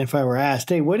definition. If I were asked,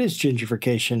 hey, what is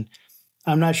gentrification?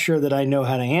 I'm not sure that I know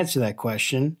how to answer that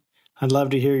question. I'd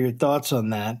love to hear your thoughts on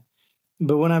that.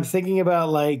 But when I'm thinking about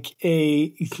let's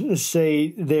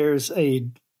say there's a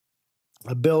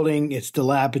building, it's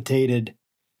dilapidated,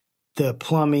 the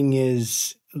plumbing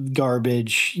is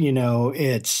garbage,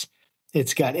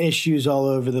 it's got issues all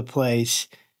over the place.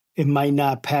 It might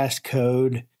not pass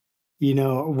code,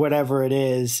 whatever it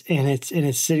is. And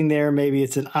it's sitting there. Maybe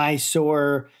it's an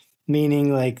eyesore,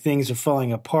 meaning like things are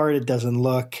falling apart. It doesn't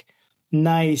look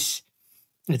nice.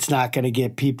 It's not going to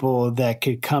get people that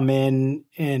could come in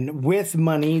and with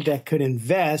money that could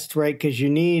invest, right? Because you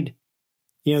need,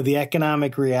 the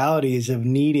economic realities of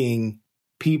needing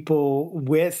people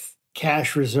with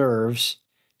cash reserves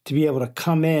to be able to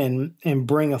come in and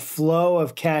bring a flow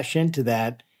of cash into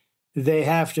that. They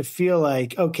have to feel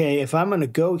like, okay, if I'm going to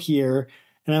go here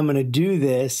and I'm going to do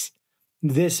this,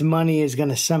 this money is going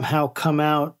to somehow come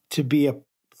out to be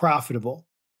profitable.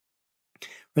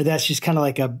 Or that's just kind of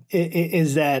like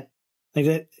is that like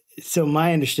that? So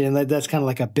my understanding that's kind of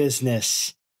like a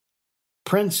business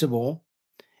principle.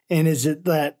 And is it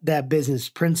that business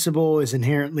principle is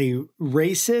inherently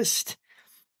racist?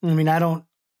 I mean, I don't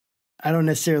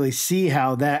necessarily see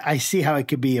how that. I see how it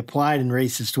could be applied in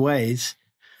racist ways.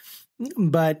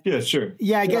 But yeah, sure.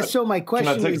 Yeah, I guess so. My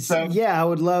question is, I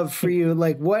would love for you,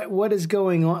 like, what is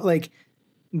going on? Like,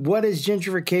 what is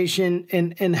gentrification,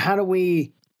 and how do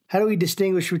we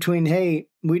distinguish between, hey,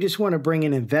 we just want to bring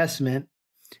in investment,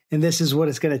 and this is what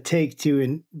it's going to take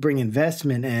to bring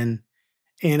investment in,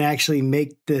 and actually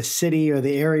make the city or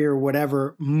the area or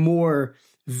whatever more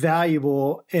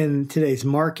valuable in today's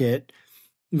market,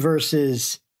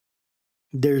 versus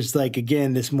there's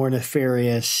this more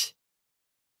nefarious.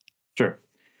 Sure.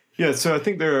 Yeah. So I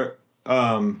think there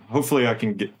are, hopefully I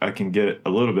can get a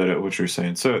little bit at what you're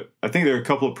saying. So I think there are a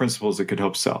couple of principles that could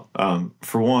help sell.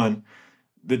 For one,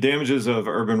 the damages of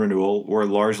urban renewal were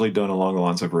largely done along the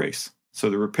lines of race. So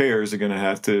the repairs are going to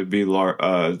have to be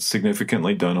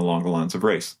significantly done along the lines of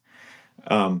race.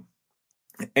 And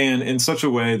in such a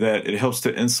way that it helps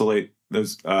to insulate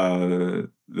those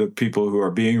the people who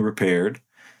are being repaired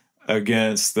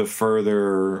against the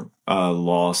further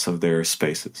loss of their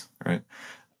spaces, right?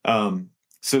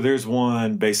 So there's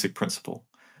one basic principle.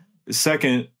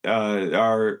 Second,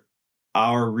 our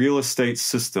real estate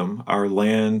system, our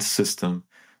land system,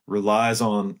 relies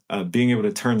on being able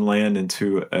to turn land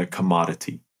into a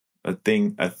commodity. a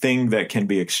thing that can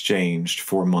be exchanged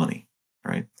for money,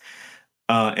 right?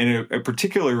 And it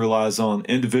particularly relies on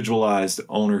individualized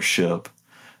ownership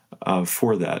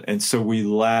for that. And so we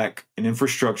lack an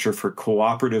infrastructure for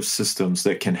cooperative systems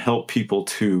that can help people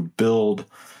to build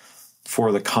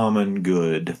for the common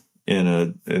good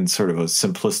in sort of a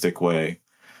simplistic way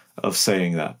of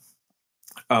saying that.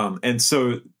 And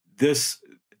so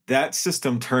that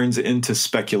system turns into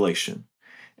speculation.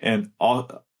 And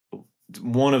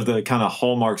one of the kind of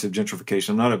hallmarks of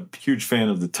gentrification, I'm not a huge fan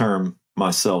of the term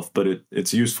myself, but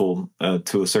it's useful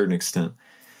to a certain extent,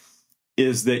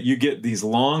 is that you get these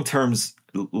long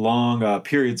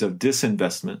periods of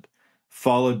disinvestment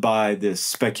followed by this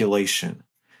speculation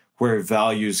where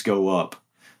values go up,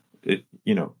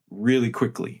 really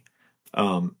quickly.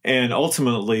 And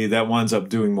ultimately that winds up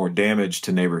doing more damage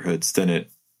to neighborhoods than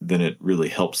it really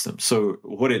helps them. So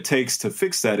what it takes to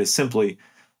fix that is simply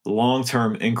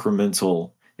long-term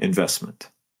incremental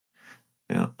investment.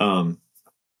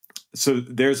 So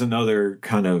there's another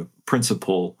kind of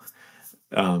principle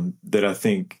that I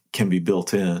think can be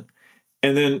built in.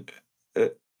 And then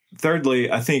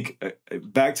thirdly, I think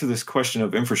back to this question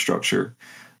of infrastructure,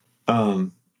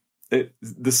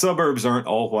 the suburbs aren't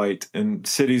all white and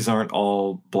cities aren't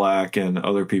all black and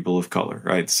other people of color,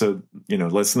 right? So,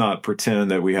 let's not pretend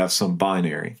that we have some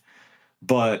binary.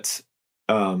 But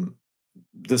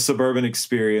the suburban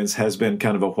experience has been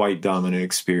kind of a white dominant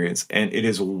experience, and it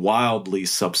is wildly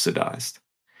subsidized.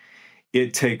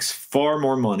 It takes far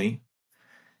more money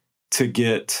to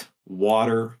get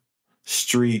water,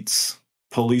 streets,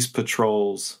 police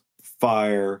patrols,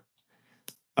 fire,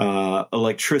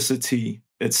 electricity,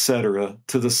 etc.,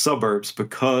 to the suburbs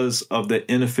because of the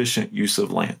inefficient use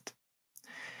of land.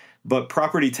 But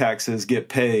property taxes get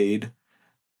paid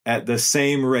at the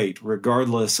same rate,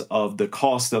 regardless of the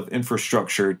cost of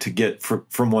infrastructure to get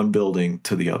from one building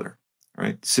to the other,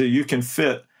 right? So you can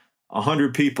fit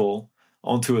 100 people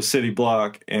onto a city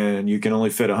block, and you can only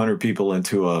fit 100 people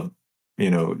into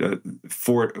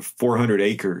 400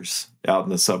 acres out in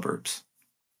the suburbs.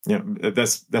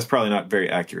 That's probably not very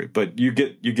accurate, but you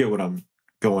get what I'm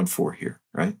going for here,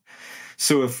 right?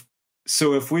 So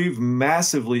if we've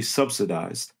massively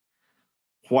subsidized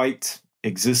white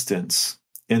existence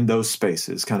in those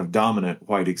spaces, kind of dominant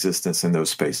white existence in those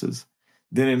spaces,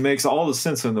 then it makes all the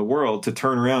sense in the world to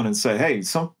turn around and say, hey,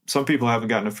 some people haven't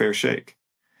gotten a fair shake.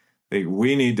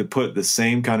 We need to put the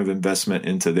same kind of investment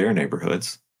into their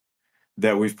neighborhoods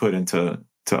that we've put into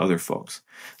other folks.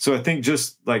 So I think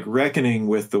just like reckoning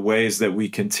with the ways that we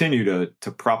continue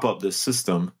to prop up this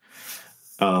system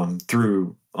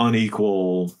through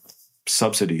unequal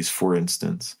subsidies, for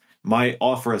instance, might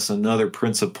offer us another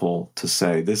principle to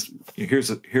say this.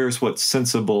 Here's what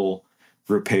sensible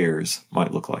repairs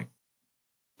might look like.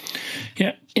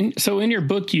 Yeah, and so in your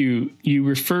book, you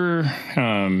refer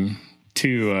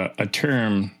to a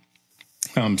term,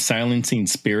 silencing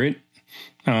spirit,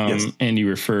 Yes. and you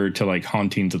refer to like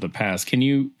hauntings of the past. Can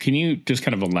you just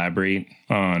kind of elaborate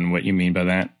on what you mean by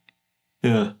that?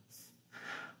 Yeah.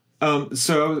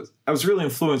 So I was really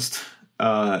influenced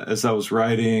as I was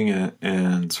writing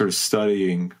and sort of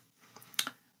studying,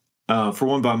 for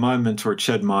one, by my mentor,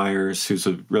 Ched Myers, who's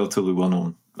a relatively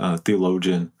well-known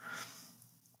theologian,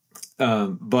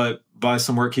 but by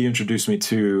some work he introduced me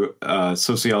to a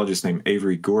sociologist named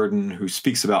Avery Gordon, who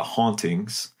speaks about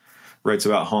hauntings, writes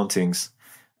about hauntings,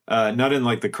 not in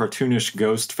like the cartoonish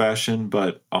ghost fashion,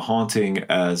 but a haunting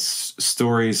as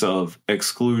stories of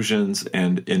exclusions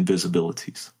and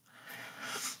invisibilities.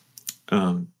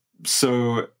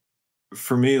 So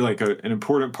for me, like an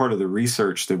important part of the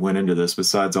research that went into this,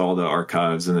 besides all the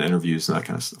archives and the interviews and that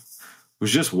kind of stuff,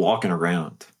 was just walking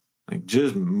around, like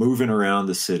just moving around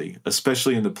the city,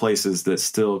 especially in the places that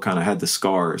still kind of had the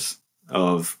scars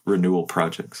of renewal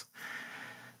projects.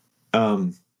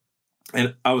 And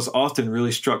I was often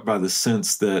really struck by the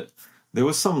sense that there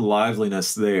was some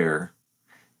liveliness there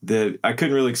that I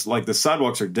couldn't really, like, the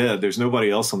sidewalks are dead. There's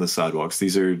nobody else on the sidewalks.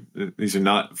 These are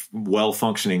not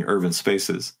well-functioning urban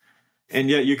spaces. And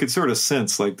yet you could sort of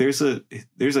sense like there's a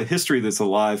history that's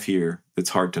alive here that's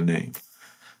hard to name.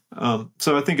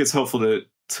 So I think it's helpful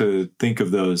to think of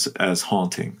those as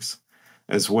hauntings,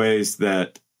 as ways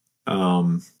that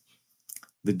the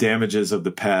damages of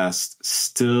the past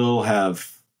still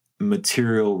have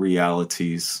material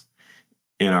realities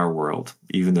in our world,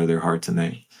 even though they're hard to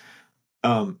name.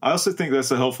 I also think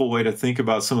that's a helpful way to think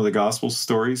about some of the gospel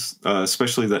stories,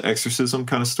 especially the exorcism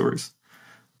kind of stories,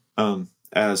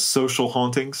 as social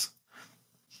hauntings.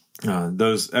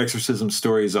 Those exorcism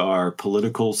stories are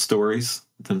political stories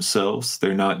themselves.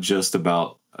 They're not just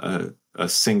about a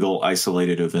single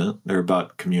isolated event. They're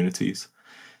about communities.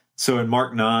 So in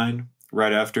Mark 9,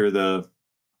 right after the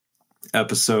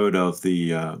episode of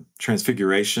the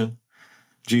Transfiguration,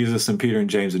 Jesus and Peter and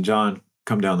James and John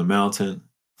come down the mountain.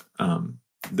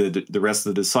 The rest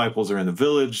of the disciples are in the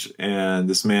village, and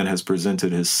this man has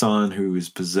presented his son who is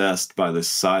possessed by this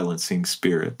silencing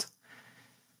spirit.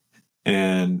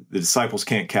 And the disciples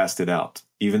can't cast it out,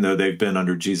 even though they've been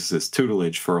under Jesus'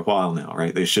 tutelage for a while now,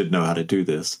 right? They should know how to do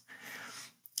this.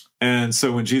 And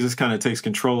so when Jesus kind of takes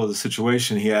control of the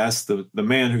situation, he asks the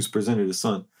man who's presented his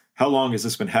son, how long has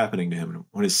this been happening to him? And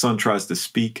when his son tries to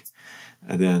speak,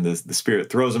 and then the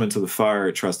spirit throws him into the fire,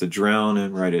 it tries to drown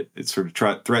him, right? It sort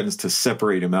of threatens to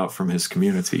separate him out from his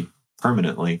community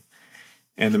permanently.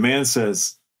 And the man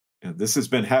says, this has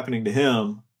been happening to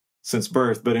him since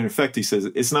birth, but in effect, he says,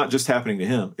 it's not just happening to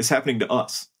him, it's happening to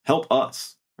us. Help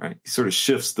us, right? He sort of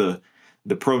shifts the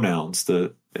pronouns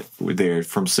there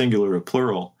from singular to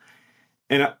plural.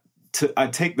 And I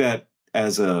take that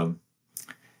as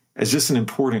just an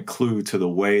important clue to the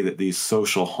way that these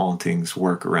social hauntings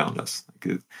work around us.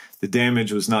 The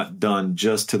damage was not done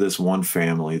just to this one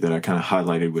family that I kind of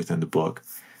highlighted within the book,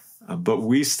 but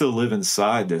we still live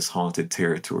inside this haunted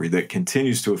territory that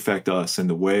continues to affect us in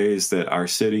the ways that our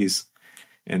cities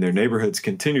and their neighborhoods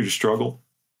continue to struggle.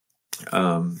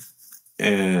 And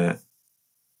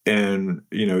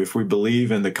if we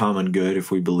believe in the common good, if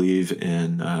we believe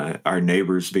in our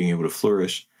neighbors being able to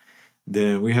flourish,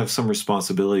 then we have some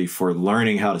responsibility for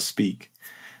learning how to speak,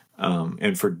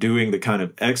 and for doing the kind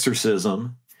of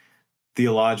exorcism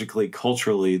theologically,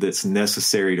 culturally, that's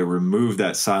necessary to remove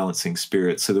that silencing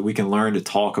spirit so that we can learn to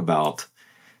talk about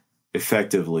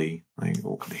effectively, like,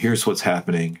 here's what's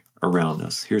happening around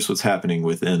us. Here's what's happening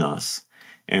within us.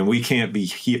 And we can't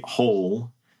be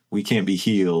whole. We can't be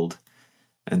healed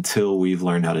until we've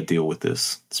learned how to deal with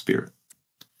this spirit.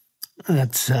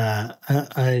 That's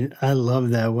I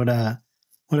love that. What a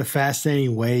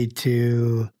fascinating way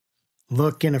to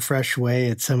look in a fresh way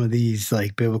at some of these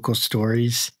like biblical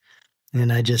stories.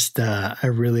 And I just I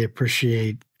really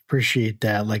appreciate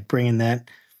that, like bringing that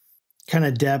kind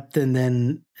of depth and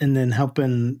then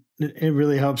helping. It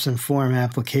really helps inform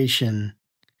application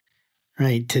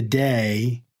right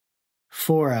today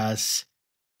for us.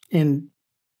 And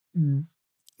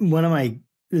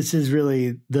this is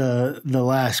really the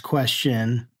last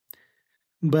question,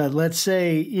 but let's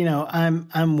say,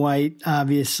 I'm white,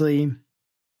 obviously.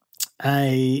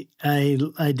 I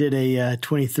did a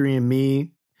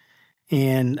 23andMe,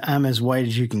 and I'm as white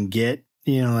as you can get,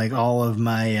 like all of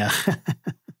my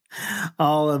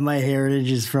all of my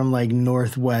heritage is from like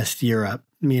Northwest Europe,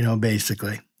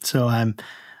 basically. So I'm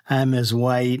as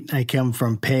white. I come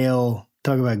from pale,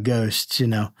 talk about ghosts,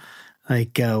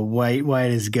 like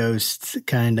white as ghosts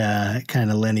kind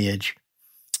of lineage.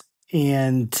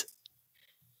 And,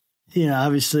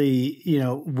 obviously,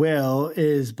 Will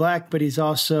is Black, but he's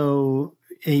also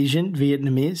Asian,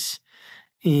 Vietnamese.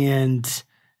 And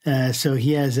so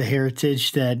he has a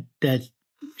heritage that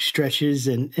stretches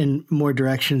in more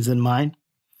directions than mine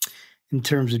in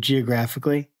terms of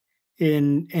geographically.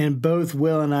 And both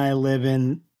Will and I live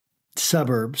in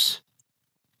suburbs.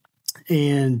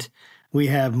 And we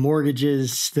have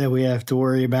mortgages that we have to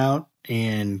worry about,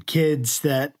 and kids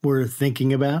that we're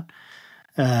thinking about,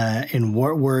 and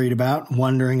worried about,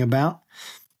 wondering about.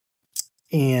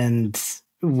 And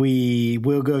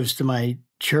Will goes to my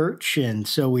church, and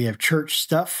so we have church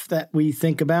stuff that we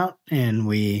think about, and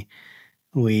we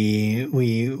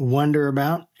wonder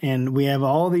about, and we have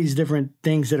all these different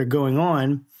things that are going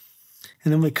on.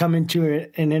 And then we come into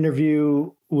an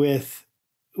interview with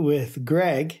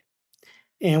Greg,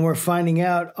 and we're finding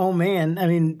out, oh man, I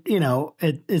mean,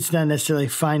 it's not necessarily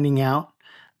finding out,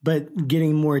 but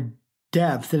getting more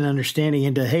depth and understanding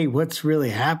into, hey, what's really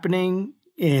happening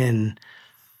in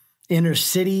inner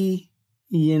city,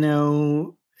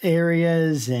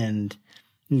 areas, and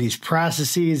these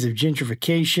processes of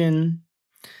gentrification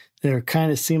that are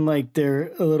kind of seem like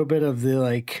they're a little bit of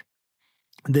the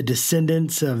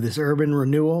descendants of this urban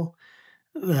renewal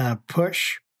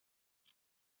push.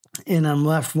 And I'm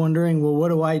left wondering, well, what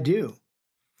do I do?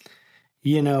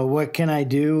 What can I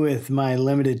do with my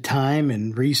limited time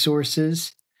and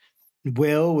resources?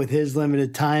 Will, with his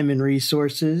limited time and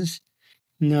resources,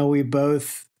 we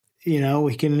both,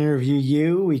 we can interview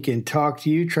you, we can talk to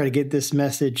you, try to get this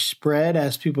message spread,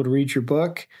 ask people to read your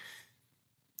book.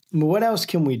 But what else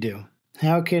can we do?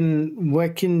 What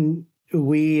can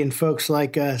we and folks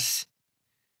like us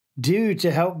do to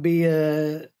help be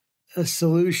a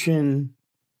solution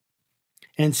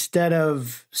instead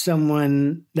of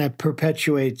someone that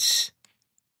perpetuates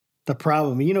the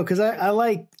problem? Because I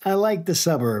like the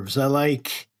suburbs. I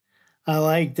like I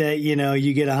like that,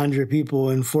 you get 100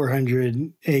 people in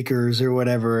 400 acres or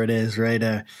whatever it is,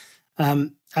 right?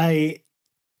 Um, I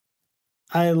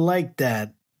like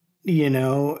that,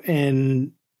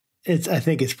 and I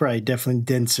think it's probably definitely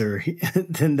denser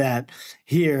than that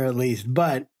here at least.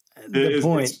 But the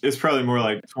point, it's probably more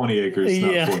like 20 acres,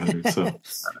 not 400. So,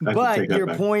 but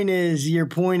your point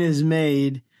is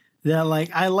made that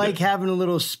I like having a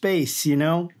little space,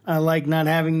 I like not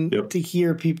having to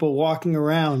hear people walking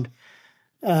around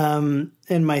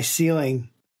in my ceiling,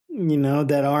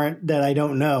 that I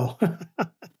don't know.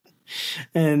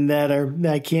 And that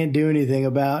I can't do anything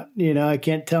about. I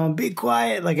can't tell them, be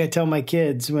quiet, like I tell my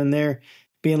kids when they're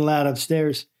being loud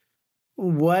upstairs.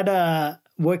 What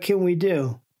can we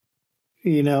do?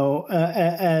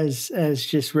 As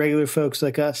just regular folks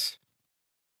like us.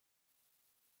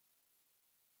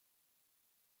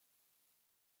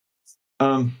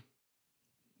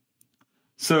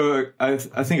 So I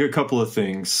think a couple of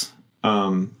things.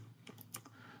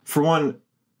 For one,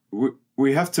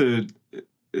 we have to.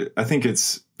 I think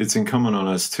it's incumbent on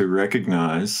us to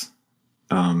recognize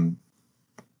that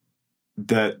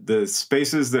the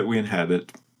spaces that we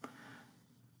inhabit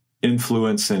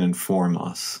influence and inform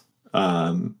us,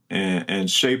 and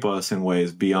shape us in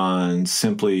ways beyond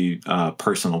simply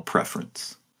personal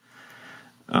preference.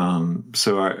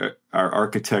 So our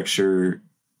architecture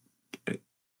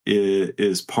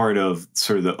is part of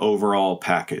sort of the overall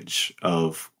package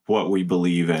of what we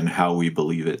believe and how we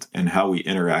believe it and how we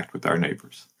interact with our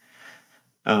neighbors.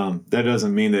 That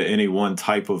doesn't mean that any one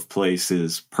type of place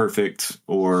is perfect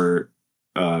or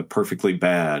perfectly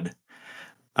bad.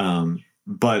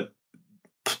 But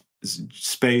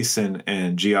space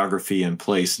and geography and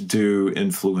place do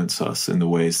influence us in the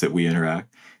ways that we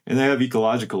interact. And they have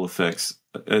ecological effects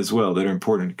as well that are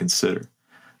important to consider.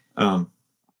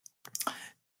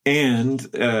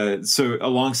 So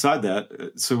alongside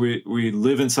that, so we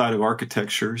live inside of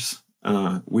architectures.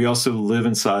 We also live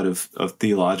inside of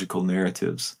theological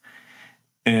narratives.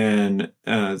 And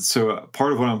so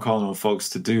part of what I'm calling on folks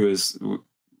to do is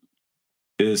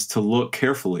to look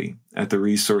carefully at the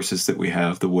resources that we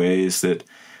have, the ways that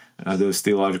those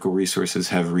theological resources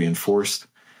have reinforced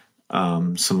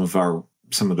some of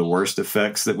the worst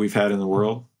effects that we've had in the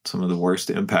world, some of the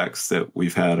worst impacts that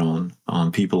we've had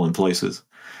on people and places.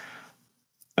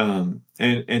 And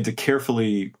to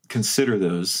carefully consider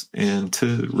those and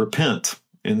to repent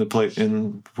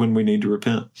when we need to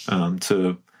repent,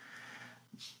 to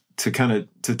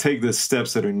take the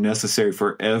steps that are necessary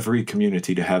for every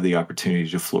community to have the opportunity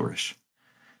to flourish,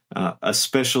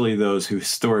 especially those who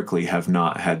historically have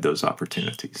not had those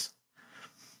opportunities.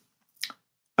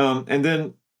 And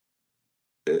then,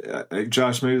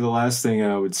 Josh, maybe the last thing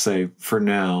I would say for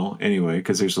now, anyway,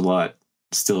 because there's a lot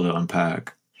still to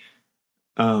unpack,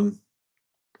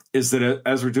 is that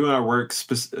as we're doing our work,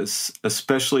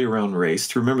 especially around race,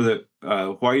 to remember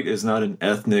that white is not an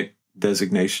ethnic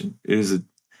designation. It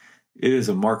is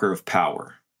a marker of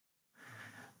power.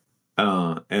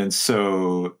 And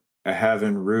so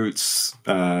having roots,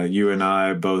 you and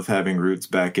I both having roots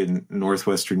back in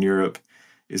Northwestern Europe,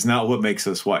 is not what makes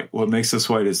us white. What makes us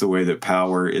white is the way that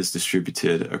power is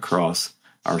distributed across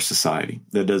our society.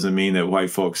 That doesn't mean that white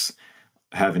folks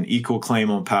have an equal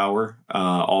claim on power,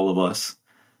 all of us,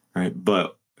 right?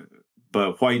 But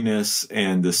whiteness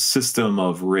and the system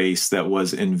of race that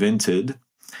was invented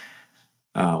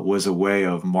was a way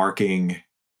of marking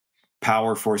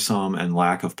power for some and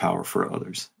lack of power for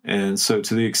others. And so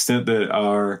to the extent that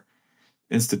our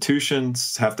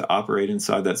institutions have to operate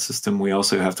inside that system, we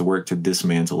also have to work to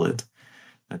dismantle it,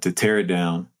 to tear it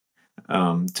down,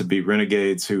 to be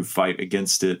renegades who fight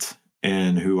against it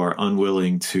and who are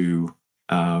unwilling to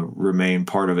remain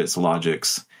part of its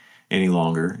logics any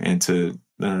longer, and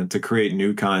to create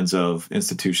new kinds of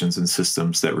institutions and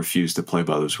systems that refuse to play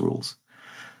by those rules.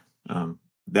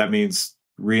 That means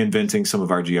reinventing some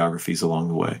of our geographies along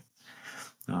the way.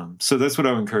 So that's what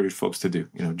I would encourage folks to do.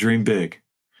 Dream big,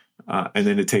 and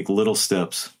then to take little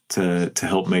steps to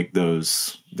help make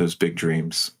those big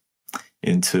dreams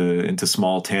into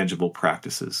small, tangible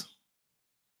practices.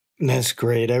 That's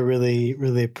great. I really,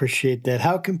 really appreciate that.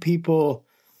 How can people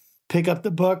pick up the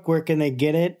book? Where can they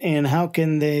get it? And how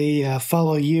can they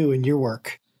follow you and your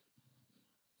work?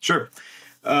 Sure.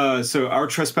 So Our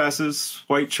Trespasses,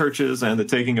 White Churches, and the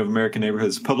Taking of American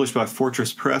Neighborhoods, published by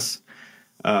Fortress Press.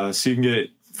 So you can get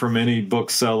it from any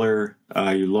bookseller.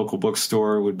 Your local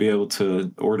bookstore would be able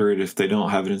to order it if they don't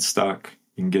have it in stock.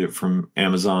 You can get it from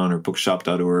Amazon or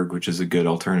bookshop.org, which is a good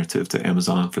alternative to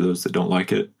Amazon for those that don't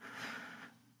like it.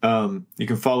 You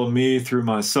can follow me through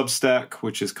my Substack,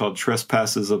 which is called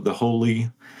Trespasses of the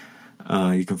Holy.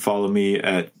 You can follow me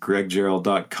at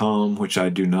gregjarrell.com, which I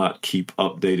do not keep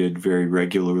updated very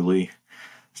regularly.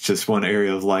 It's just one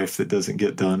area of life that doesn't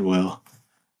get done well.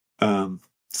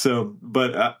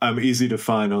 But I'm easy to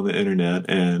find on the internet,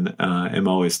 and am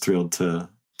always thrilled to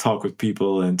talk with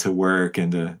people and to work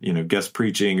and to, guest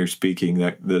preaching or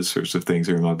speaking. Those sorts of things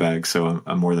are in my bag. So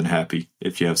I'm more than happy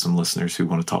if you have some listeners who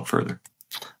want to talk further.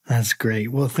 That's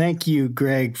great. Well, thank you,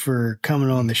 Greg, for coming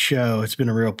on the show. It's been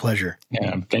a real pleasure.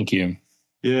 Yeah, thank you.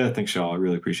 Yeah, thanks, y'all. I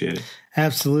really appreciate it.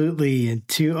 Absolutely. And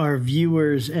to our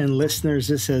viewers and listeners,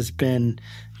 this has been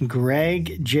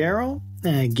Greg Jarrell.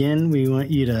 And again, we want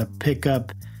you to pick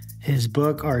up his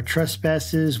book, Our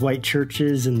Trespasses, White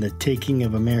Churches and the Taking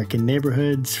of American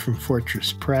Neighborhoods, from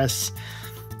Fortress Press.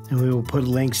 And we will put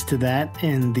links to that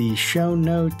in the show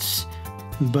notes.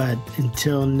 But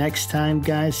until next time,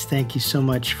 guys, thank you so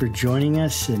much for joining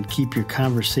us, and keep your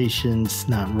conversations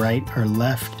not right or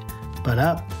left, but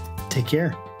up. Take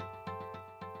care.